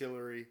Jerry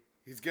Tillery.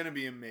 He's gonna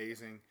be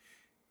amazing.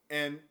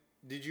 And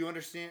did you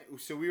understand?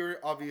 So we were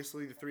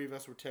obviously the three of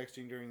us were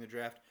texting during the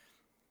draft.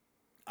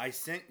 I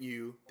sent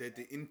you that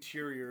the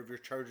interior of your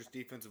Chargers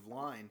defensive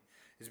line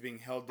is being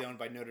held down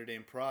by Notre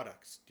Dame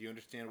products. Do you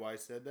understand why I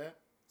said that?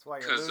 That's why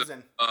you're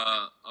losing.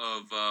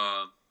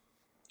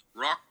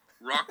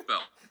 Rock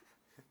Bell.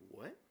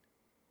 What?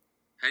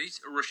 How do you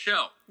say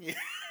Rochelle? Yeah.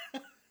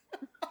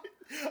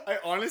 I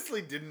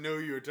honestly didn't know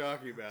who you were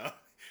talking about.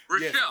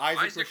 Rochelle. Yes,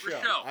 Isaac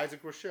Rochelle.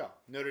 Isaac Rochelle.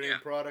 Notre Dame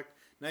product.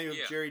 Now you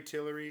have Jerry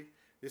Tillery.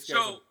 This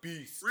guy's a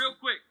beast. Real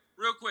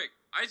quick.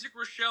 Isaac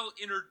Rochelle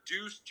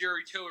introduced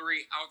Jerry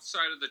Tillery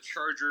outside of the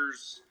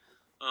Chargers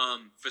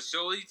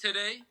facility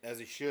today. As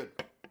he should.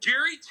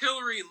 Jerry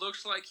Tillery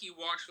looks like he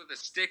walks with a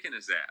stick in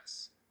his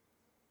ass.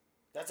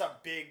 That's a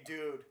big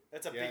dude.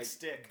 That's a big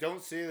stick.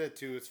 Don't say that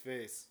to his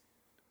face.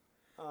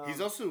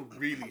 He's also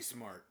really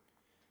smart.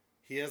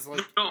 He has like...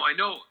 No, I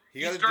know.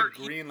 He got a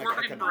degree in like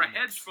working economics. for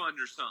a hedge fund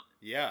or something.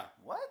 Yeah.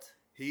 What?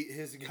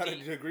 He's got a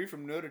degree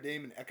from Notre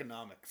Dame in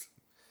economics.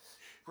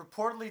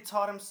 Reportedly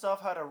taught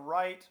himself how to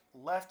write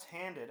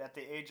left-handed at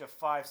the age of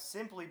 5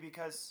 simply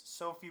because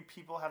so few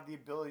people have the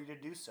ability to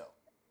do so.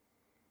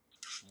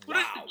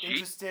 Wow.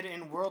 Interested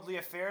in worldly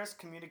affairs,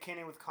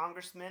 communicating with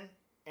congressmen,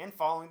 and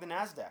following the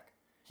NASDAQ.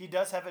 He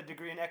does have a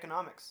degree in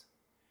economics.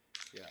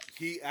 Yeah.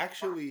 He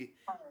actually,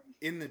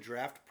 in the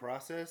draft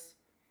process,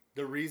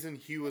 the reason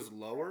he was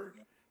lower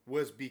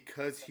was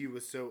because he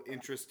was so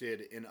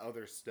interested in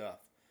other stuff.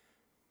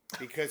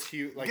 Because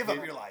he like give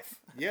up your life.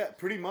 Yeah,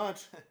 pretty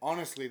much.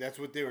 Honestly, that's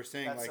what they were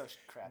saying. That's like, so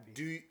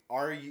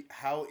crappy.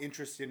 How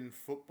interested in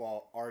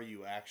football are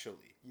you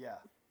actually? Yeah.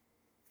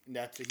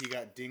 He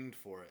got dinged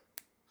for it.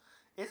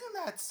 Isn't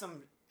that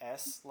some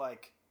S?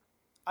 Like,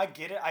 I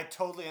get it. I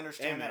totally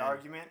understand that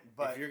argument.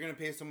 But if you're gonna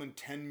pay someone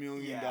 $10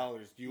 million,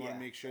 do you want to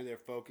make sure they're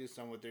focused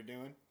on what they're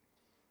doing?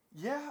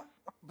 Yeah,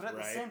 but at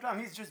the same time,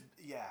 he's just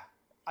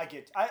I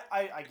get. I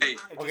get. Hey,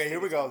 okay, here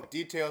we go.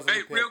 Details. Of the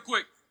pick. Real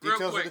quick.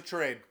 Details of the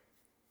trade.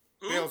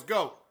 Bales,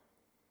 go.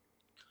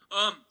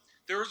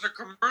 There was a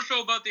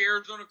commercial about the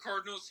Arizona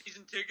Cardinals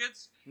season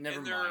tickets.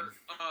 Never mind.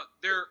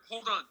 Their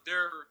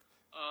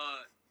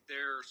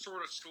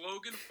sort of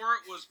slogan for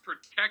it was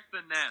 "Protect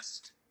the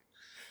Nest."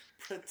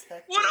 What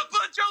a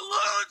bunch of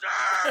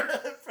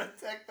losers!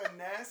 Protect the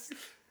nest.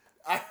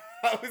 I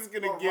was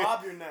gonna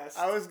rob your nest.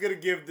 I was gonna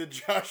give the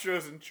Josh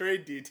Rosen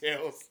trade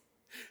details.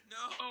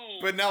 No.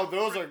 But now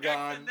those are Protect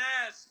gone. the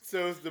nest.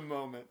 So's the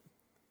moment.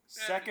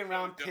 Second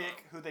round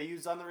pick who they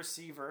used on the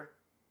receiver.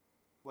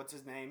 What's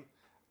his name?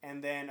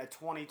 And then a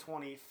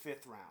 2020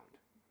 fifth round.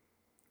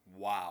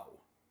 Wow.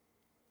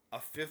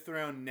 A fifth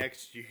round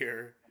next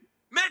year.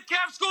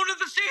 Metcalf's going to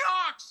the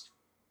Seahawks.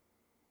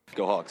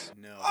 Go Hawks.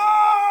 No.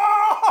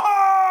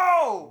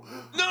 Oh!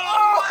 No!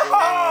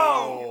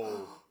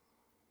 Oh!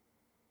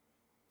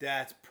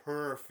 That's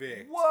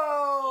perfect. Whoa!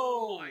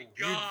 Oh my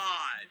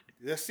God!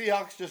 The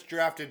Seahawks just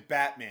drafted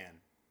Batman.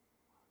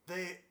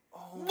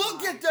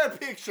 Look at that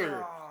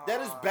picture. God.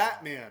 That is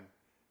Batman.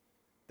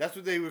 That's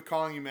what they were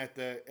calling him at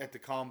the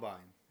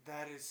combine.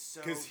 That is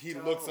so because he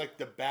looks like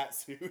the bat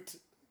suit.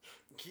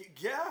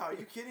 Yeah, are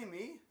you kidding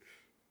me?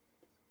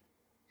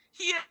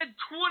 He had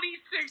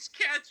 26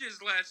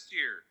 catches last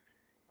year.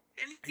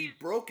 And He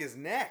broke his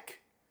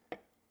neck.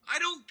 I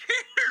don't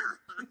care.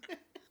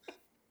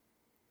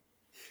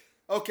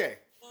 Okay,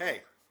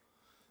 hey.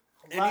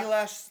 Any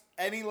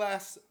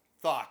last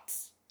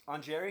thoughts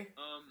on Jerry?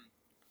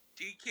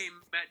 DK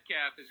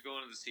Metcalf is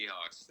going to the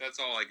Seahawks. That's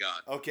all I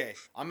got. Okay,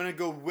 I'm gonna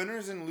go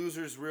winners and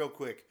losers real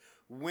quick.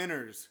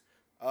 Winners,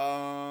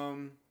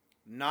 Niners.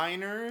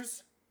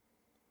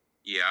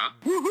 Yeah.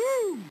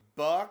 Woohoo!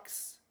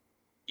 Bucks.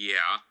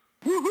 Yeah.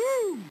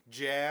 Woohoo!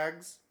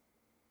 Jags.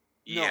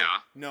 Yeah.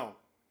 No.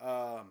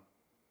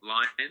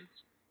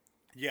 Lions.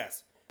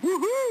 Yes.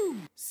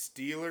 Woohoo!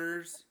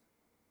 Steelers.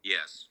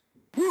 Yes.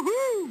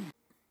 Woohoo!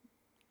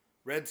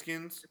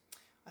 Redskins.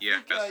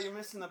 I think you're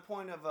missing the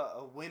point of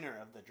a winner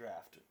of the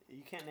draft.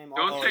 You can't name all.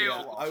 Don't say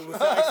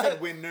I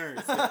said winners.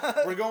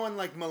 We're going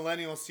like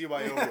millennial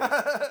CYO.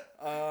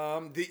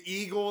 The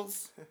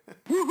Eagles.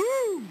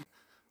 Woohoo!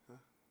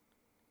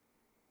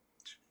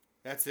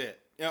 That's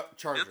it. Yep,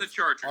 Chargers. In the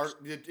Chargers.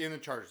 In the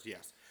Chargers,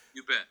 yes.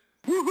 You bet.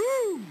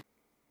 Woohoo!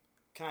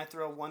 Can I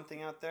throw one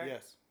thing out there?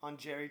 Yes. On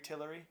Jerry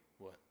Tillery?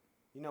 What?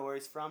 You know where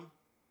he's from?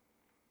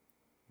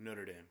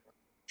 Notre Dame.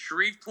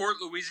 Shreveport,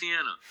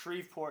 Louisiana.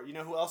 Shreveport. You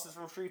know who else is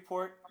from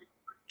Shreveport?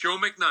 Joe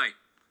McKnight.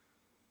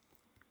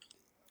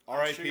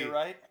 I'm sure you're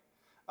right.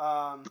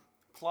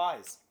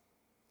 Plies.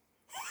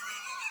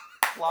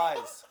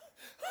 Plies.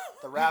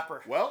 The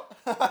rapper. Well,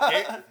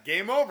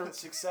 game over.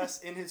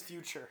 Success in his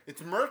future.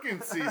 It's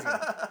Merkin season.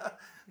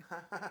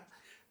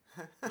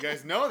 You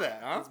guys know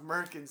that, huh? It's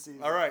Merkin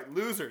season. All right,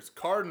 losers.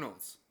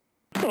 Cardinals.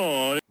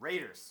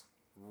 Raiders.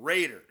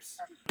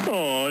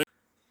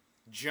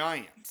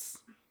 Giants.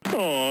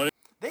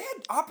 They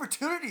had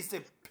opportunities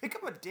to pick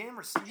up a damn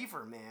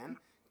receiver, man.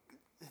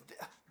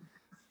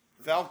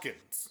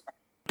 Falcons.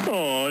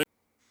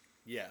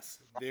 Yes,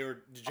 the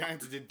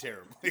Giants did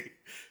terribly.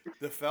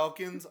 The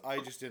Falcons, I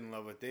just didn't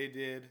love what they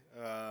did.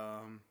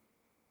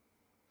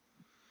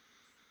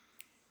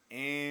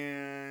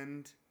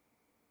 And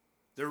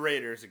the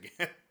Raiders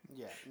again.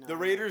 Yeah, the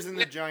Raiders and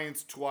the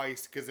Giants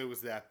twice because it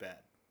was that bad.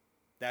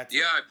 That's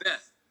it. I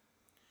bet.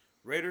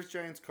 Raiders,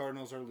 Giants,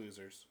 Cardinals are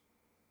losers.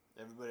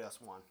 Everybody else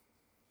won.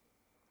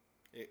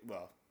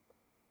 Well,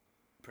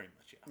 pretty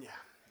much, yeah. Yeah.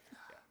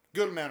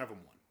 Good amount of them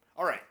won.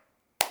 All right.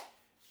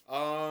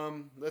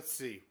 Let's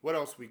see. What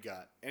else we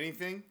got?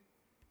 Anything?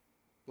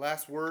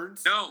 Last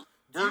words? No.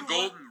 We're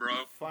golden,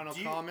 bro. Final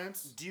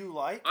comments? Do you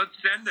like...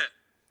 Let's send it.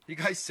 You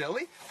guys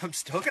silly? I'm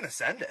still going to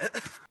send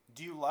it.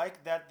 Do you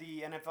like that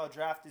the NFL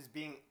draft is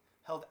being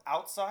held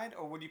outside,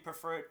 or would you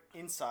prefer it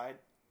inside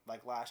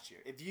like last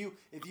year? If you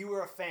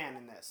were a fan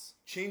in this.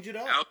 Change it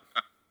up.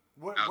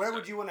 Where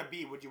would you want to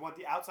be? Would you want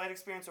the outside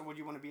experience, or would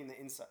you want to be in the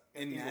inside?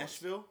 In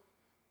Nashville?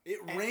 It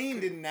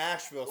rained in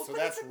Nashville, so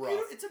that's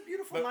rough. It's a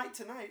beautiful night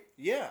tonight.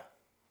 Yeah.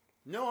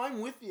 No,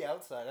 I'm with the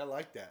outside. I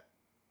like that.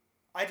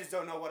 I just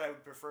don't know what I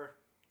would prefer.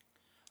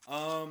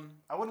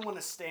 I wouldn't want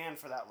to stand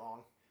for that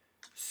long.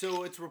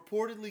 So it's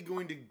reportedly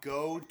going to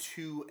go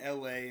to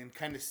LA and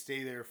kind of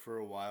stay there for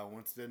a while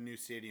once the new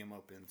stadium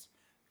opens.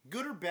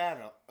 Good or bad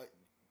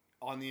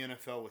on the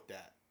NFL with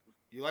that?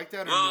 You like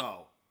that or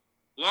no?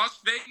 Las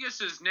Vegas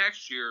is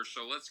next year,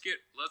 so let's get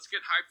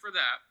hyped for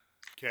that.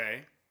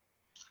 Okay.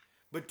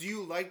 But do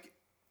you like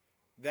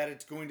that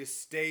it's going to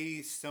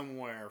stay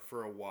somewhere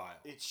for a while?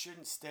 It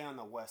shouldn't stay on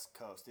the West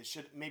Coast. It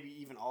should maybe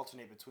even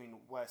alternate between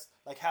West,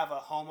 like have a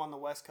home on the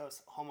West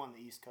Coast, home on the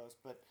East Coast.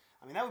 But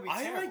I mean that would be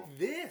terrible. I like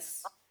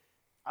this.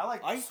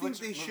 I think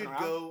they should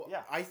go.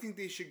 Yeah. I think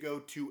they should go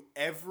to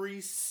every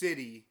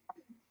city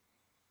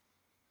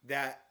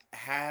that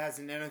has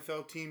an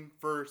NFL team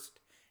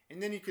first,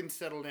 and then you can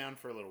settle down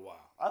for a little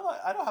while.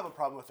 I don't have a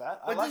problem with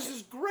that. But this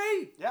is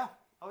great. Yeah.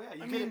 Oh yeah.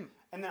 You get it,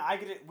 and then I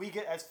get it. We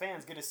get as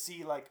fans get to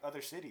see like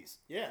other cities.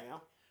 Yeah. You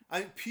know?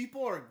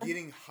 People are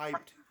getting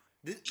hyped.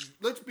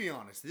 Let's be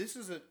honest. This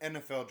is an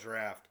NFL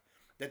draft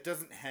that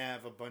doesn't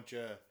have a bunch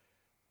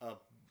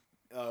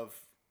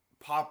of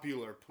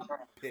popular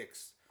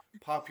picks,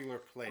 popular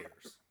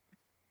players.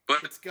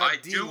 But it's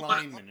got D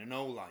linemen and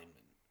O linemen.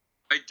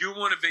 I do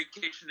want a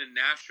vacation in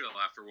Nashville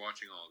after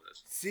watching all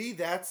this. See,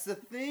 that's the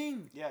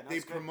thing. Yeah, they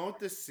promote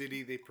the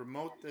city. They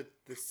promote the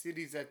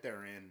cities that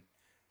they're in.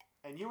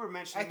 And you were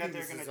mentioning that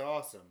they're going to. This is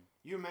awesome.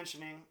 You were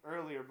mentioning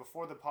earlier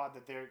before the pod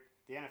that the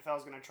NFL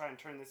is going to try and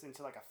turn this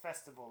into like a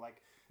festival,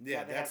 like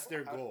that's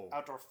their goal.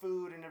 Outdoor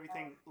food and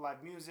everything,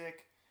 live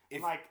music.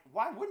 And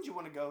why wouldn't you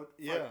want to go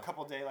for a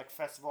couple day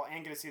festival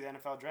and get to see the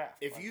NFL draft?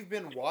 If you've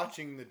been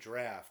watching the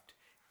draft,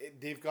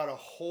 they've got a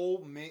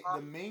whole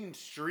the main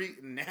street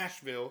in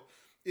Nashville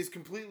is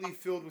completely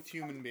filled with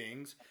human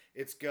beings.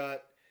 It's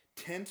got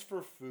tents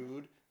for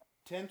food,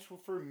 tents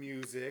for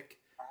music.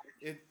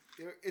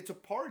 It's a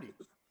party.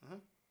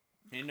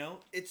 You know,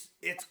 it's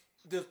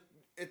the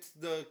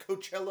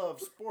Coachella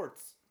of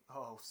sports.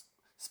 Oh,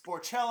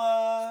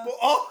 Sportchella.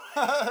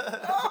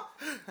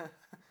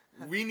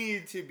 We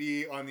need to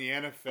be on the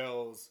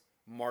NFL's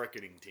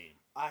marketing team.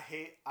 I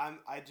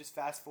just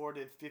fast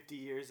forwarded 50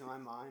 years in my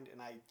mind,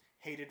 and I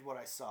hated what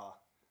I saw.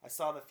 I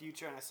saw the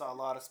future, and I saw a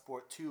lot of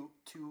too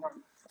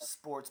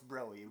sports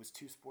broy. It was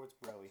too sports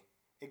broy.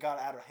 It got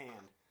out of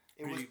hand.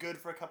 It was good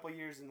for a couple of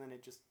years, and then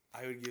it just...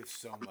 I would give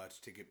so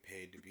much to get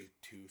paid to be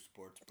too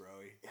sports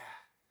broy. Yeah.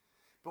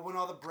 But when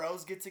all the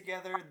bros get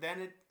together, then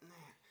it...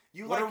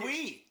 What are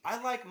we?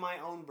 I like my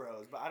own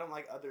bros, but I don't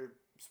like other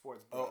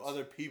sports bros. Oh,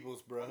 other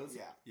people's bros?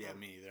 Yeah. Yeah,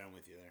 me either. I'm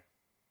with you there.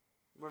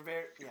 We're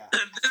very... Yeah.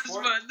 This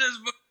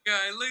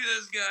guy. Look at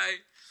this guy.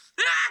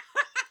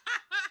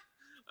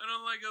 I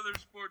don't like other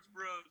sports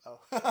bros.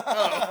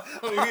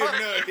 We have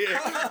no idea.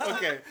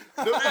 Okay.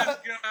 This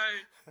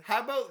guy.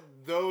 How about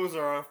those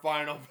are our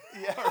final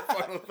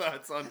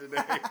thoughts on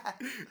today?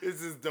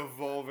 This is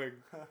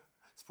devolving.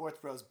 Sports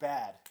bros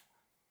bad.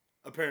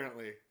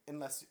 Apparently.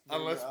 Unless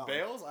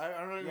Bales?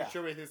 I'm not even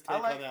sure what his take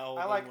on that whole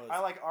thing was. I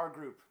like our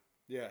group.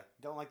 Yeah.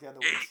 Don't like the other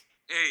ones.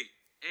 Hey,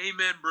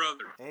 amen,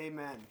 brother.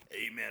 Amen.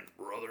 Amen,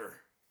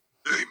 brother.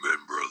 Amen,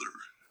 brother.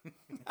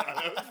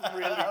 That was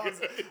really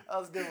good. That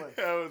was a good one.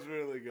 That was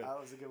really good. That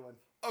was a good one.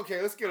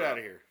 Okay, let's get out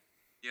of here.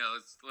 Yeah,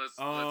 let's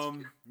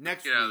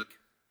next week,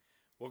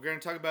 we're going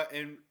to talk about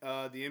the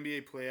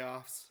NBA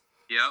playoffs.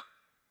 Yep.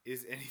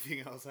 Is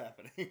anything else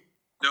happening?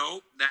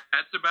 No,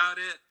 that's about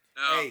it.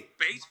 Hey.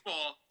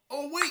 Baseball.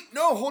 Oh, wait.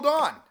 No, hold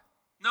on.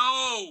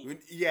 No.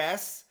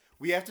 Yes,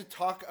 we have to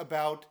talk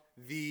about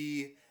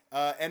the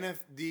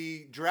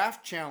the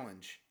draft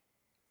challenge.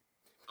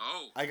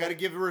 Oh. I got to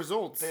give the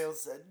results. Bale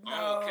said no.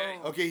 Oh, okay.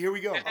 Okay, here we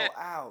go. Oh,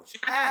 ouch.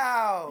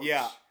 Ouch.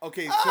 Yeah.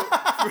 Okay, so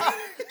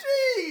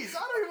Jeez,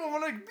 I don't even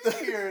want to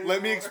be here anymore.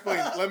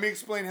 Let me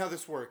explain how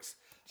this works.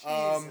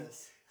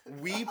 Jesus.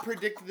 We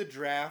predicted the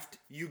draft.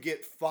 You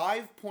get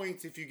 5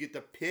 points if you get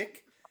the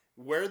pick,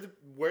 where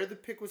the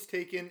pick was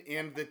taken,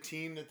 and the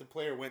team that the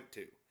player went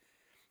to.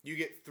 You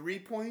get 3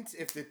 points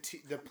if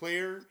the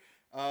player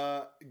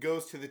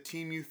goes to the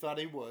team you thought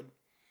he would.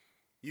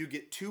 You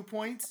get 2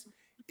 points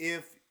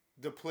if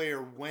the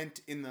player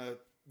went in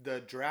the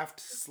draft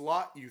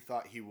slot you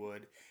thought he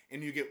would,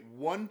 and you get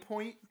 1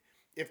 point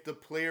if the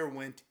player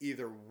went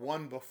either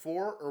one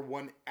before or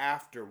one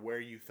after where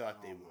you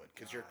thought they would,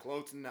 because you're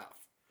close enough.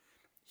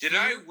 Did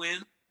I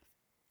win?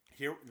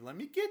 Here, let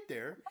me get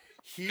there.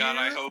 Here, God,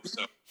 I hope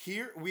so.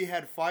 Here, we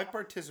had 5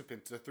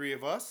 participants, the 3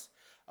 of us.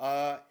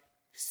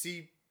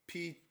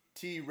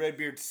 CPT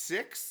Redbeard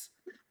 6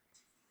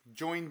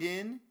 joined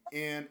in,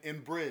 and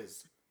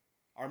Briz.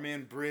 Our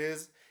man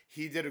Briz,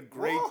 he did a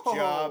great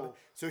job.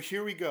 So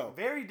here we go.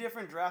 Very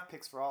different draft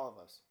picks for all of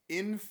us.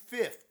 In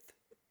 5th,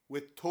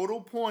 with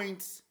total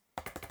points,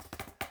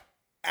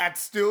 at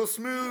Still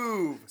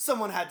Smooth.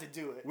 Someone had to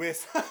do it. With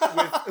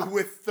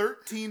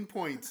 13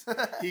 points.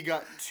 He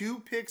got 2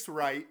 picks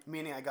right.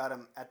 Meaning I got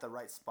him at the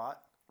right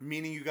spot.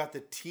 Meaning you got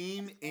the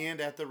team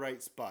and at the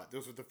right spot.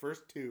 Those were the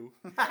first 2.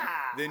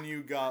 Then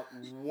you got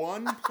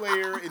 1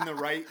 player in the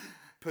right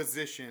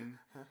position,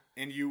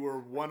 and you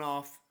were 1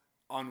 off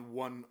on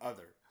 1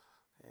 other.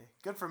 Hey,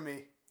 good for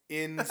me.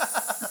 In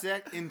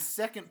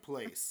second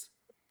place,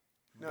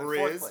 no,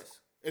 Briz.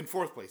 In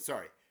fourth place,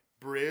 sorry.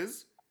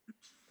 Briz.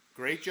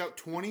 Great job.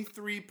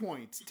 23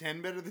 points.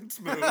 10 better than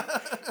Smooth.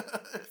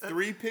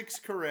 3 picks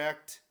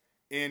correct.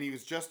 And he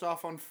was just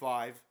off on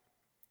 5.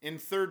 In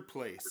third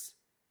place,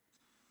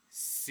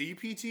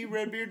 CPT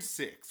Redbeard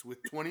 6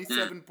 with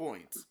 27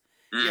 points.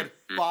 He had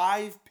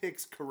 5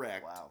 picks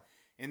correct. Wow.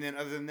 And then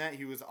other than that,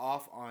 he was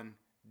off on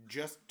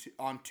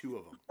on 2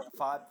 of them.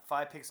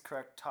 5 picks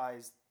correct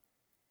ties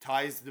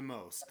the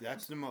most.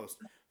 That's the most.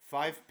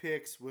 5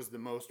 picks was the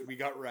most we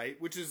got right,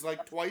 which is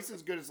like twice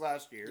as good as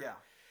last year. Yeah.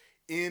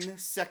 In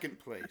second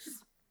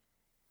place,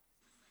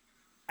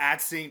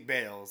 at St.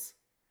 Bale's.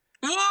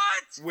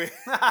 What?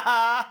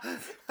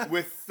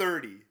 With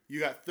 30. You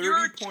got 30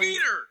 You're a points.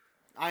 cheater.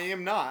 I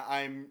am not.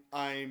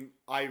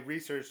 I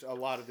researched a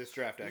lot of this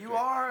draft actually. You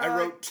are. I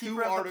wrote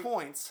 2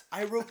 points.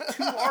 I wrote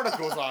 2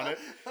 articles on it.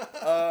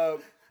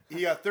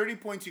 He got 30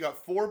 points. You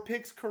got 4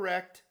 picks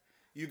correct.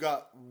 You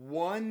got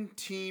 1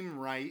 team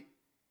right,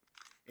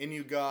 and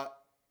you got,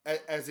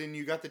 as in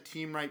you got the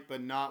team right,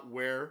 but not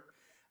where.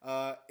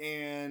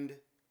 And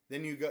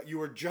then you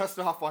were just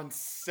off on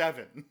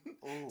 7,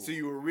 so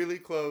you were really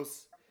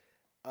close.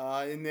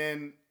 And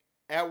then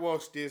at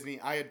Walt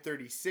Disney, I had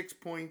 36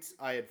 points.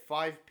 I had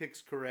 5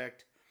 picks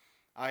correct.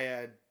 I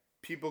had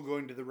people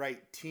going to the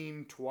right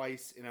team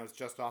twice, and I was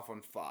just off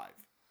on 5.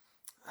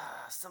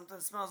 Something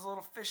smells a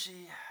little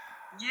fishy.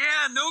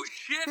 Yeah, no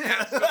shit.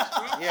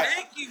 Yeah.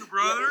 Thank you,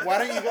 brother. Why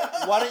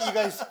don't you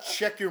guys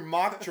check your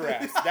mock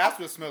drafts? That's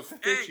what smells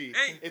fishy.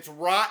 Hey, it's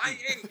rotten.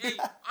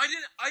 I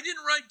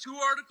didn't write 2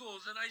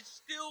 articles, and I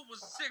still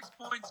was 6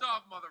 points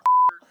off,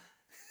 motherfucker.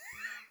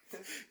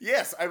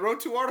 Yes, I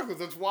wrote 2 articles.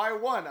 That's why I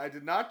won. I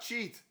did not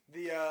cheat.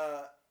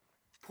 The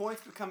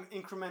points become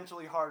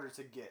incrementally harder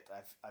to get.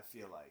 I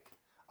feel like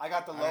I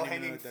got the low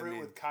hanging fruit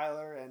with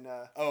Kyler and.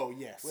 Oh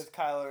yes. With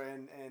Kyler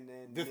and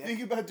the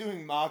thing about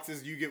doing mocks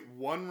is you get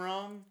one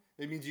wrong.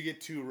 It means you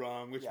get two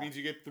wrong, which means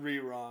you get three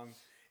wrong.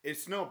 It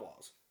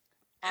snowballs.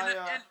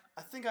 I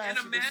think I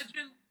actually.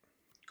 Imagine.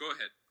 Go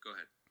ahead.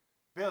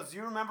 Bill, do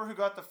you remember who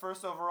got the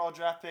first overall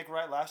draft pick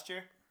right last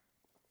year?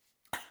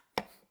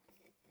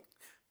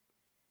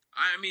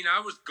 I mean, I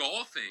was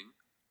golfing.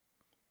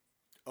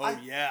 Oh,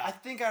 yeah. I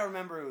think I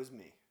remember it was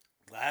me.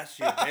 Last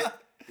year.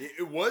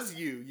 It was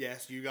you.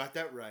 Yes, you got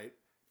that right.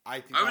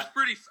 I was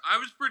pretty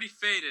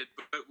faded,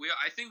 but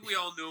I think we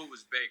all knew it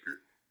was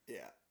Baker.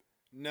 Yeah.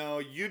 No,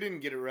 you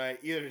didn't get it right.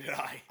 Either did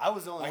I. I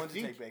was the only one to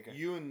take Baker.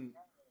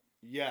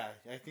 Yeah,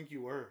 I think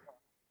you were.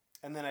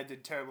 And then I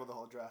did terrible the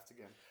whole draft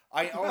again.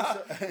 I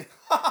also...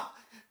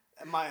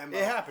 My MO.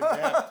 It happened.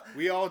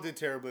 We all did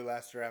terribly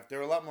last draft. There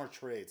were a lot more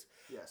trades.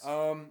 Yes.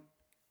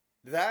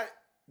 That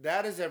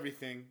is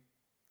everything.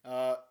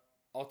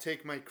 I'll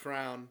take my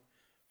crown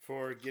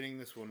for getting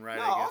this one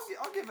right, I guess.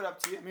 I'll give it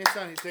up to you. I mean,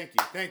 thank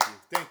you.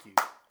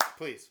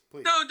 Please.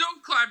 No,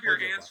 don't clap your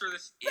hands for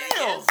this.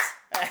 Fails.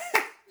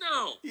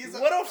 No.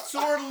 What a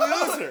sore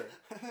loser.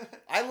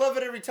 I love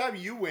it every time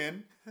you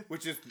win,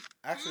 which is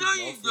actually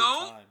most of the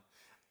time.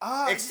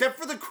 Except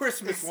for the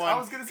Christmas one. I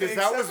was going to say,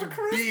 that was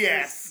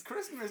BS.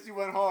 Christmas, you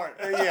went hard.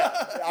 Yeah,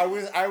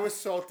 I was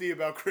salty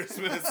about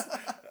Christmas.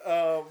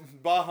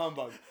 Bah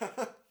humbug.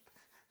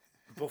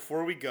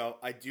 Before we go,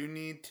 I do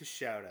need to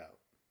shout out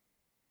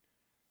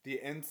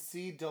the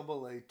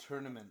NCAA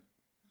tournament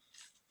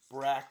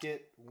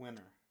bracket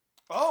winner.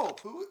 Oh,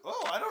 who?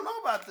 Oh, I don't know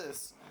about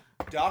this.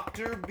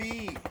 Dr.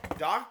 B.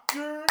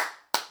 Dr.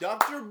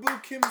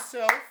 Book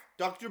himself.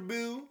 Dr.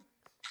 Boo.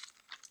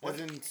 As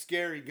in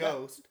Scary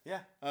Ghost. Yeah.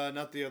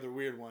 Not the other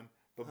weird one,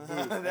 but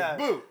Boo.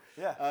 Boo.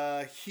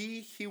 Yeah.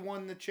 He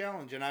won the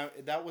challenge, and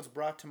that was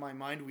brought to my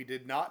mind. We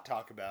did not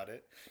talk about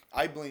it.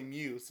 I blame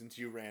you since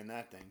you ran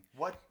that thing.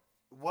 What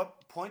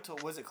point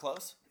was it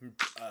close? No,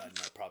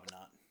 probably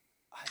not.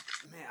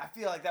 I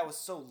feel like that was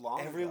so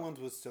long Everyone's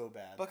ago. was so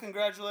bad. But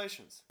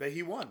congratulations. But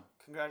he won.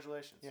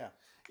 Congratulations. Yeah.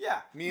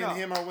 Yeah. Me and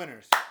him are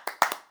winners.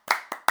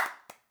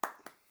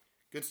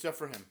 Good stuff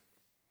for him.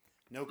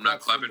 No I'm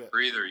not clapping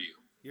for either of you.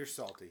 You're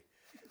salty.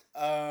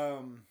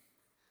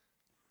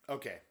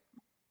 Okay.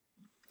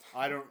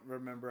 I don't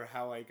remember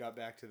how I got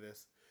back to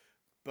this.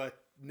 But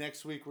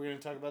next week we're going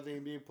to talk about the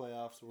NBA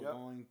playoffs. We're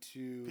going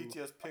to...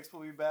 PTO's picks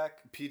will be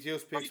back.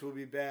 PTO's picks will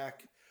be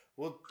back.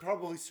 We'll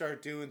probably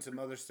start doing some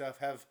other stuff.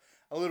 Have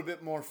a little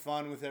bit more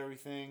fun with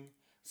everything.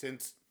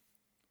 Since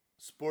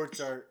sports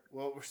are...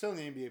 Well, we're still in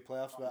the NBA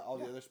playoffs, but all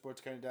the other sports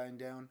kind of dying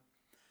down.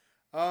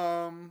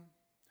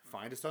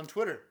 Find us on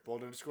Twitter.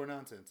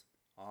 _nonsense.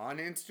 On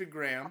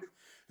Instagram.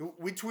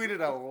 We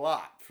tweeted a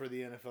lot for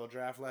the NFL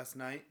draft last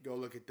night. Go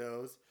look at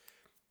those.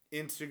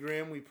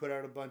 Instagram, we put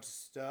out a bunch of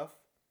stuff.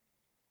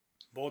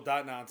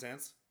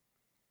 Bold.nonsense.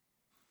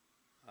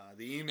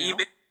 The email.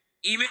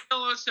 Email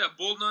us at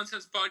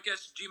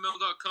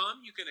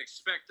boldnonsencepodcast@gmail.com. You can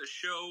expect a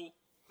show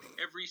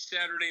every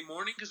Saturday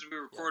morning because we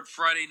record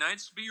Friday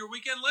nights to be your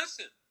weekend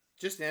listen.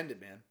 Just end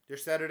it, man. Your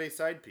Saturday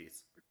side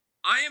piece.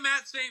 I am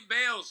at St.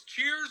 Bale's.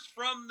 Cheers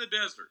from the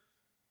desert.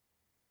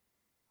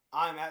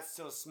 I'm at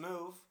Still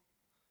Smooth.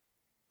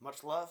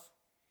 Much love.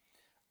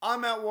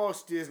 I'm at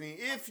Walt Disney.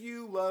 If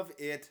you love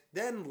it,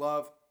 then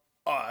love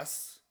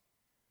us.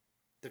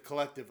 The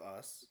collective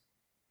us.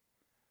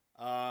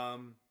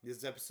 This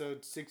is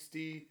episode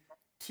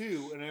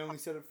 62, and I only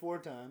said it 4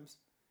 times.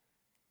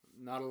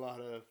 Not a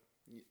lot of...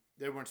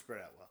 They weren't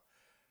spread out well.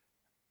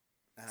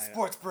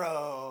 Sports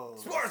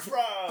Bros! Sports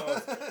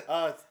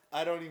Bros!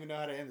 I don't even know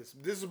how to end this.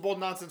 This is a Bold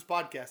Nonsense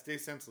podcast. Stay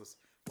senseless.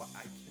 Well,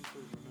 I can't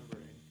really remember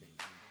anything.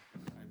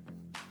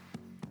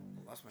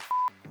 I lost my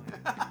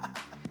mind.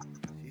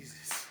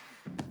 Jesus.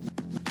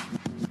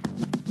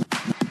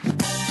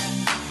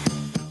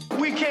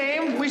 We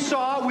came, we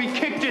saw, we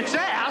kicked its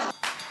ass.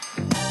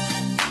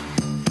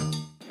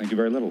 Thank you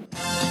very little.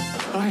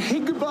 I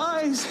hate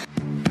goodbyes.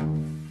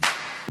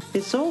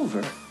 It's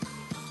over.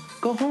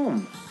 Go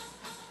home.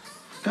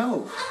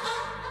 Go.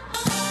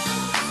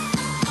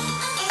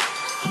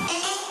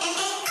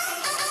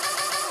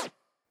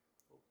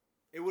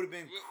 It would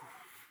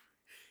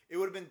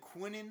have been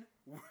Quinnen.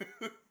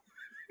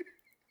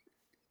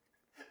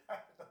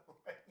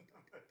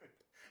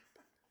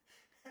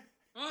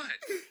 What?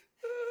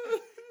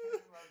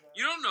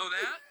 You don't know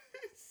that?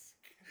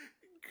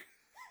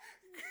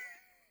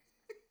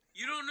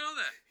 You don't know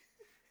that?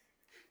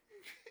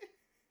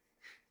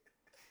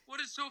 What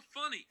is so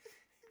funny?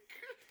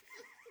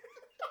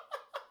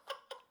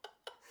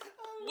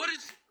 What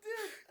is...